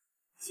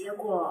结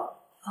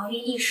果黄丽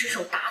一失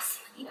手打死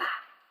了你爸，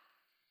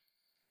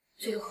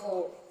最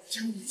后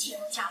将一切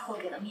都嫁祸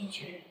给了面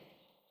具人。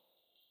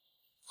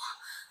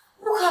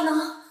不可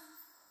能！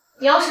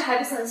你要是还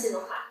不相信的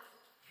话，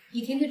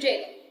你听听这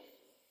个。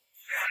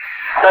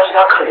但是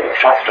他可以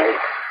杀死真人。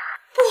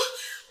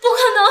不可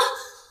能！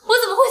我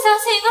怎么会相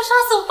信一个杀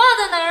死我爸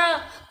的男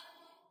人？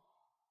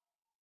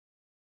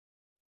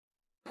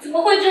怎么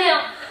会这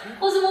样？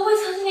我怎么会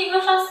相信一个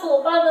杀死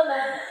我爸的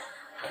男人？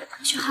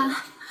雪涵，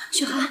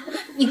雪涵，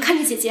你看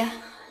着姐姐，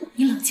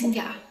你冷静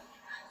点儿，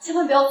千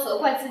万不要责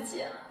怪自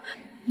己，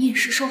你也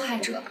是受害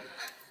者。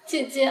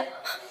姐姐，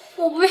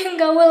我不应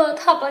该为了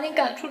他把你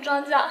赶出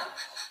张家，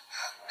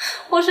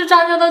我是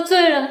张家的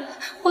罪人，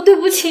我对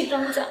不起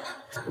张家。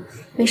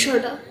没事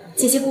的，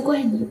姐姐不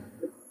怪你。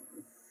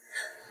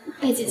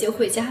带姐姐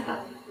回家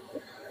吧，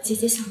姐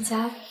姐想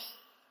家了。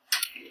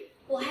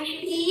我还是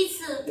第一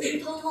次不是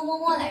偷偷摸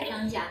摸来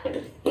张家，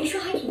别说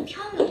还挺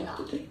漂亮的。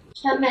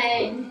陈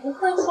梅，你不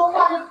会说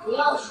话就不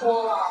要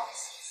说了。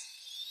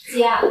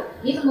姐，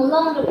你怎么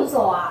愣着不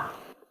走啊？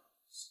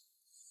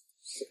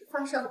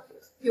发生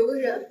有个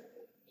人。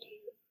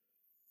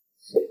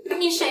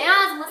你谁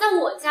啊？怎么在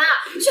我家？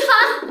雪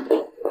涵，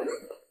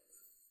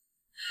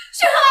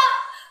雪涵，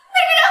那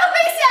个人很危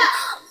险！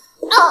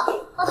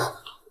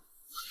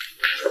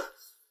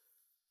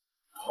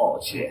抱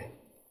歉，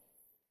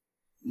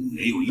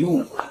没有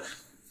用啊。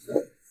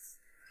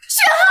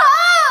雪涵，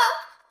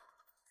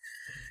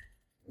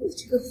你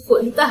这个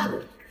混蛋，我要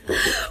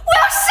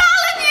杀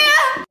了你！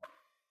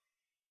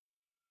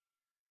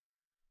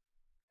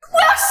我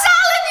要杀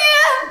了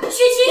你！雪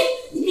琴，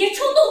你别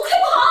冲动，快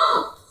跑！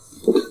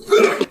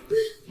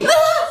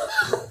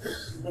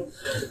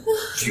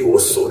据我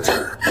所知，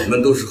你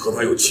们都是和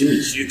他有亲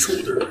密接触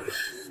的人，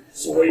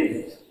所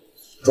以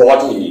抓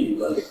住你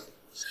们，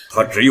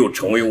他只有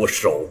成为我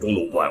手中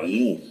的玩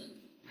物。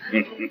救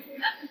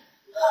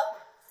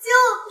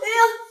命！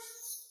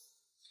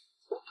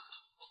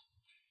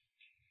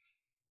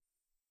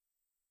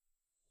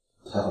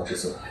还好这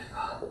次我来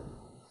了。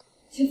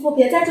秦父，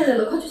别在这里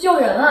了，快去救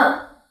人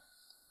啊！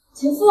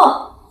秦父，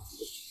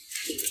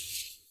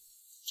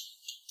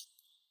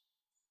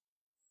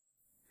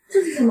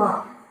这是什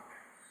么？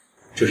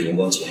这是荧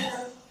光剑，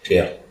这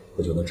样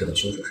我就能知道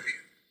凶手是谁。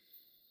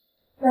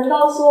难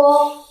道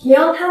说你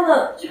让他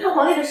们去看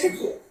黄丽的尸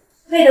体，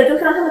为的就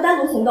是让他们单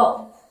独行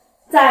动，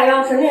再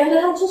让神秘人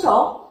对他们出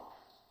手？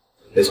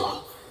没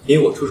错，因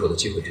为我出手的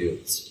机会只有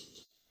一次，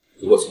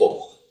如果错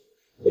过，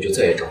我就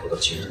再也找不到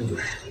秦钟就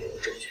是神秘人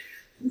的证据。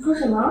你说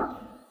什么？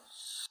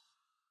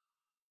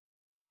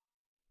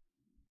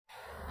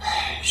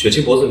雪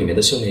清脖子里面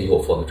的项链有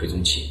我放的追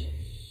踪器，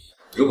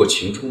如果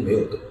秦钟没有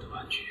得我的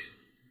玩具，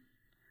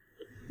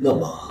那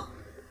么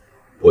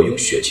我用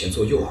雪琴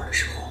做诱饵的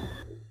时候，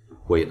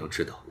我也能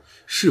知道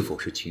是否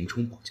是秦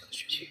钟绑架了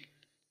雪琴。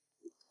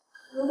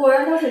如果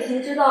让张雪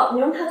琴知道你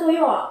用她做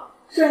诱饵，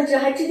甚至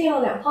还制定了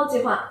2套计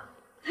划，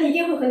她一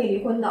定会和你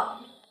离婚的。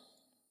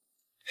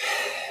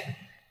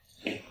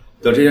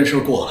等这件事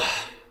过了，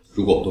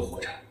如果我们都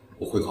活着，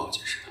我会好好解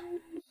释的。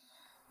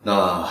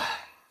那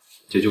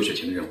解救雪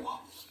琴的任务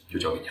就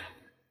交给你了。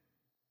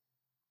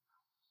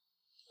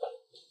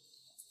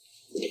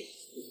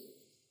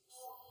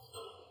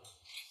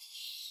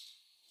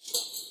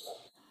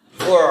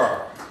富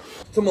儿，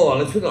这么晚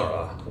了去哪儿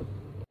啊？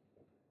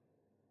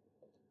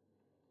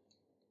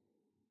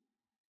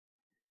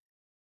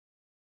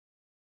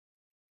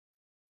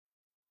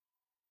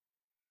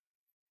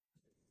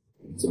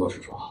怎么，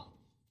叔叔？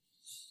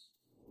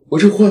我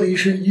这换了一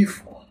身衣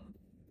服，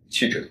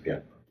气质都变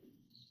了。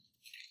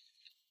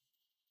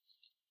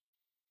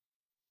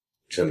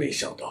真没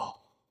想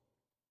到，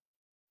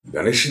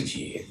原来是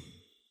你。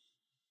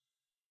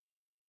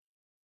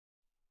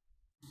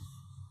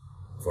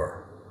富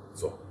儿，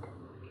坐。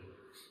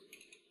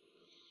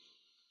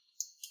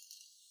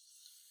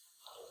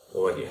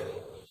我问你，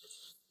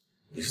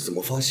你是怎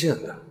么发现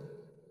的？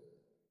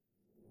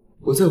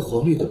我在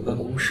黄丽的办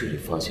公室里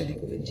发现了一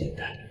个文件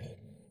袋，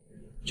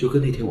就跟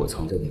那天我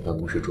藏在你办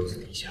公室桌子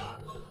底下，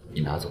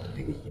你拿走的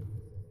那个一样。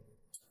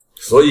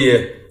所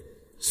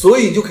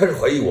以你就开始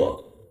怀疑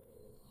我。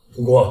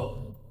不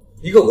过，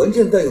一个文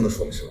件袋又能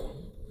说明什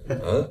么？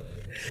啊，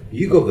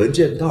一个文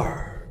件袋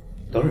儿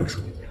当然说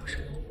明不了什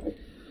么，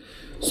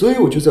所以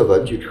我就在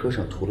玩具车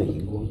上涂了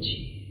荧光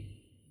剂。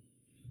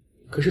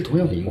可是同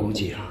样的荧光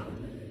剂啊，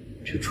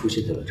却出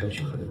现在了张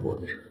雪涵的脖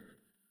子上。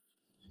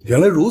原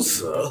来如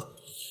此，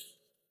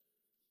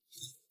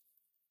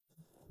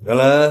原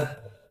来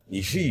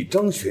你是以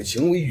张雪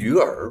晴为鱼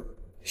饵，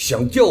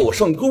想钓我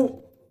上钩。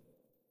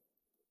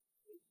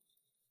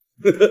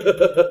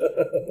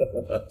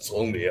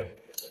聪明，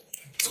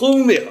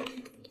聪明，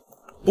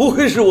不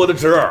愧是我的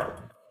侄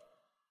儿。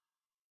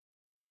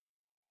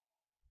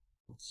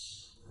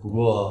不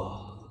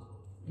过，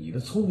你的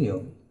聪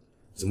明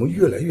怎么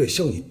越来越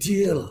像你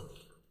爹了？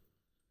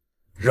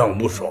让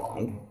不爽。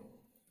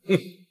哼。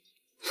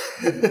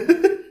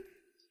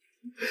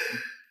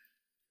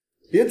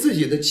连自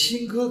己的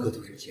亲哥哥都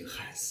忍心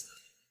害死，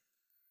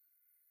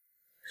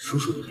叔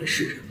叔你还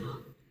是人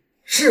吗？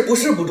是不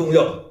是不重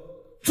要，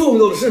重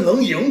要的是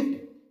能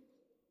赢。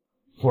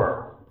富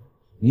儿，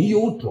你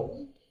有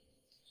种，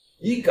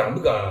你敢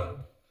不敢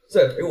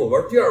再陪我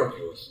玩第二局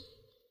游戏？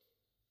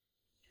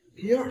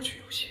第二局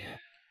游戏？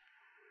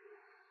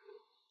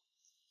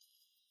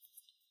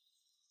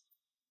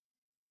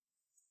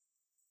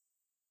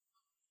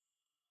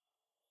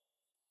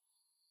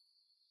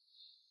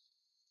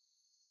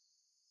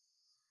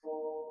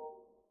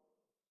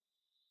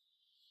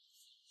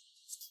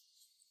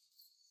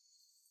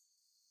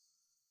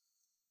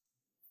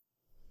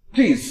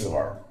这次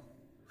玩，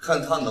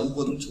看他能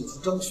不能救出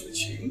张雪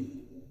晴。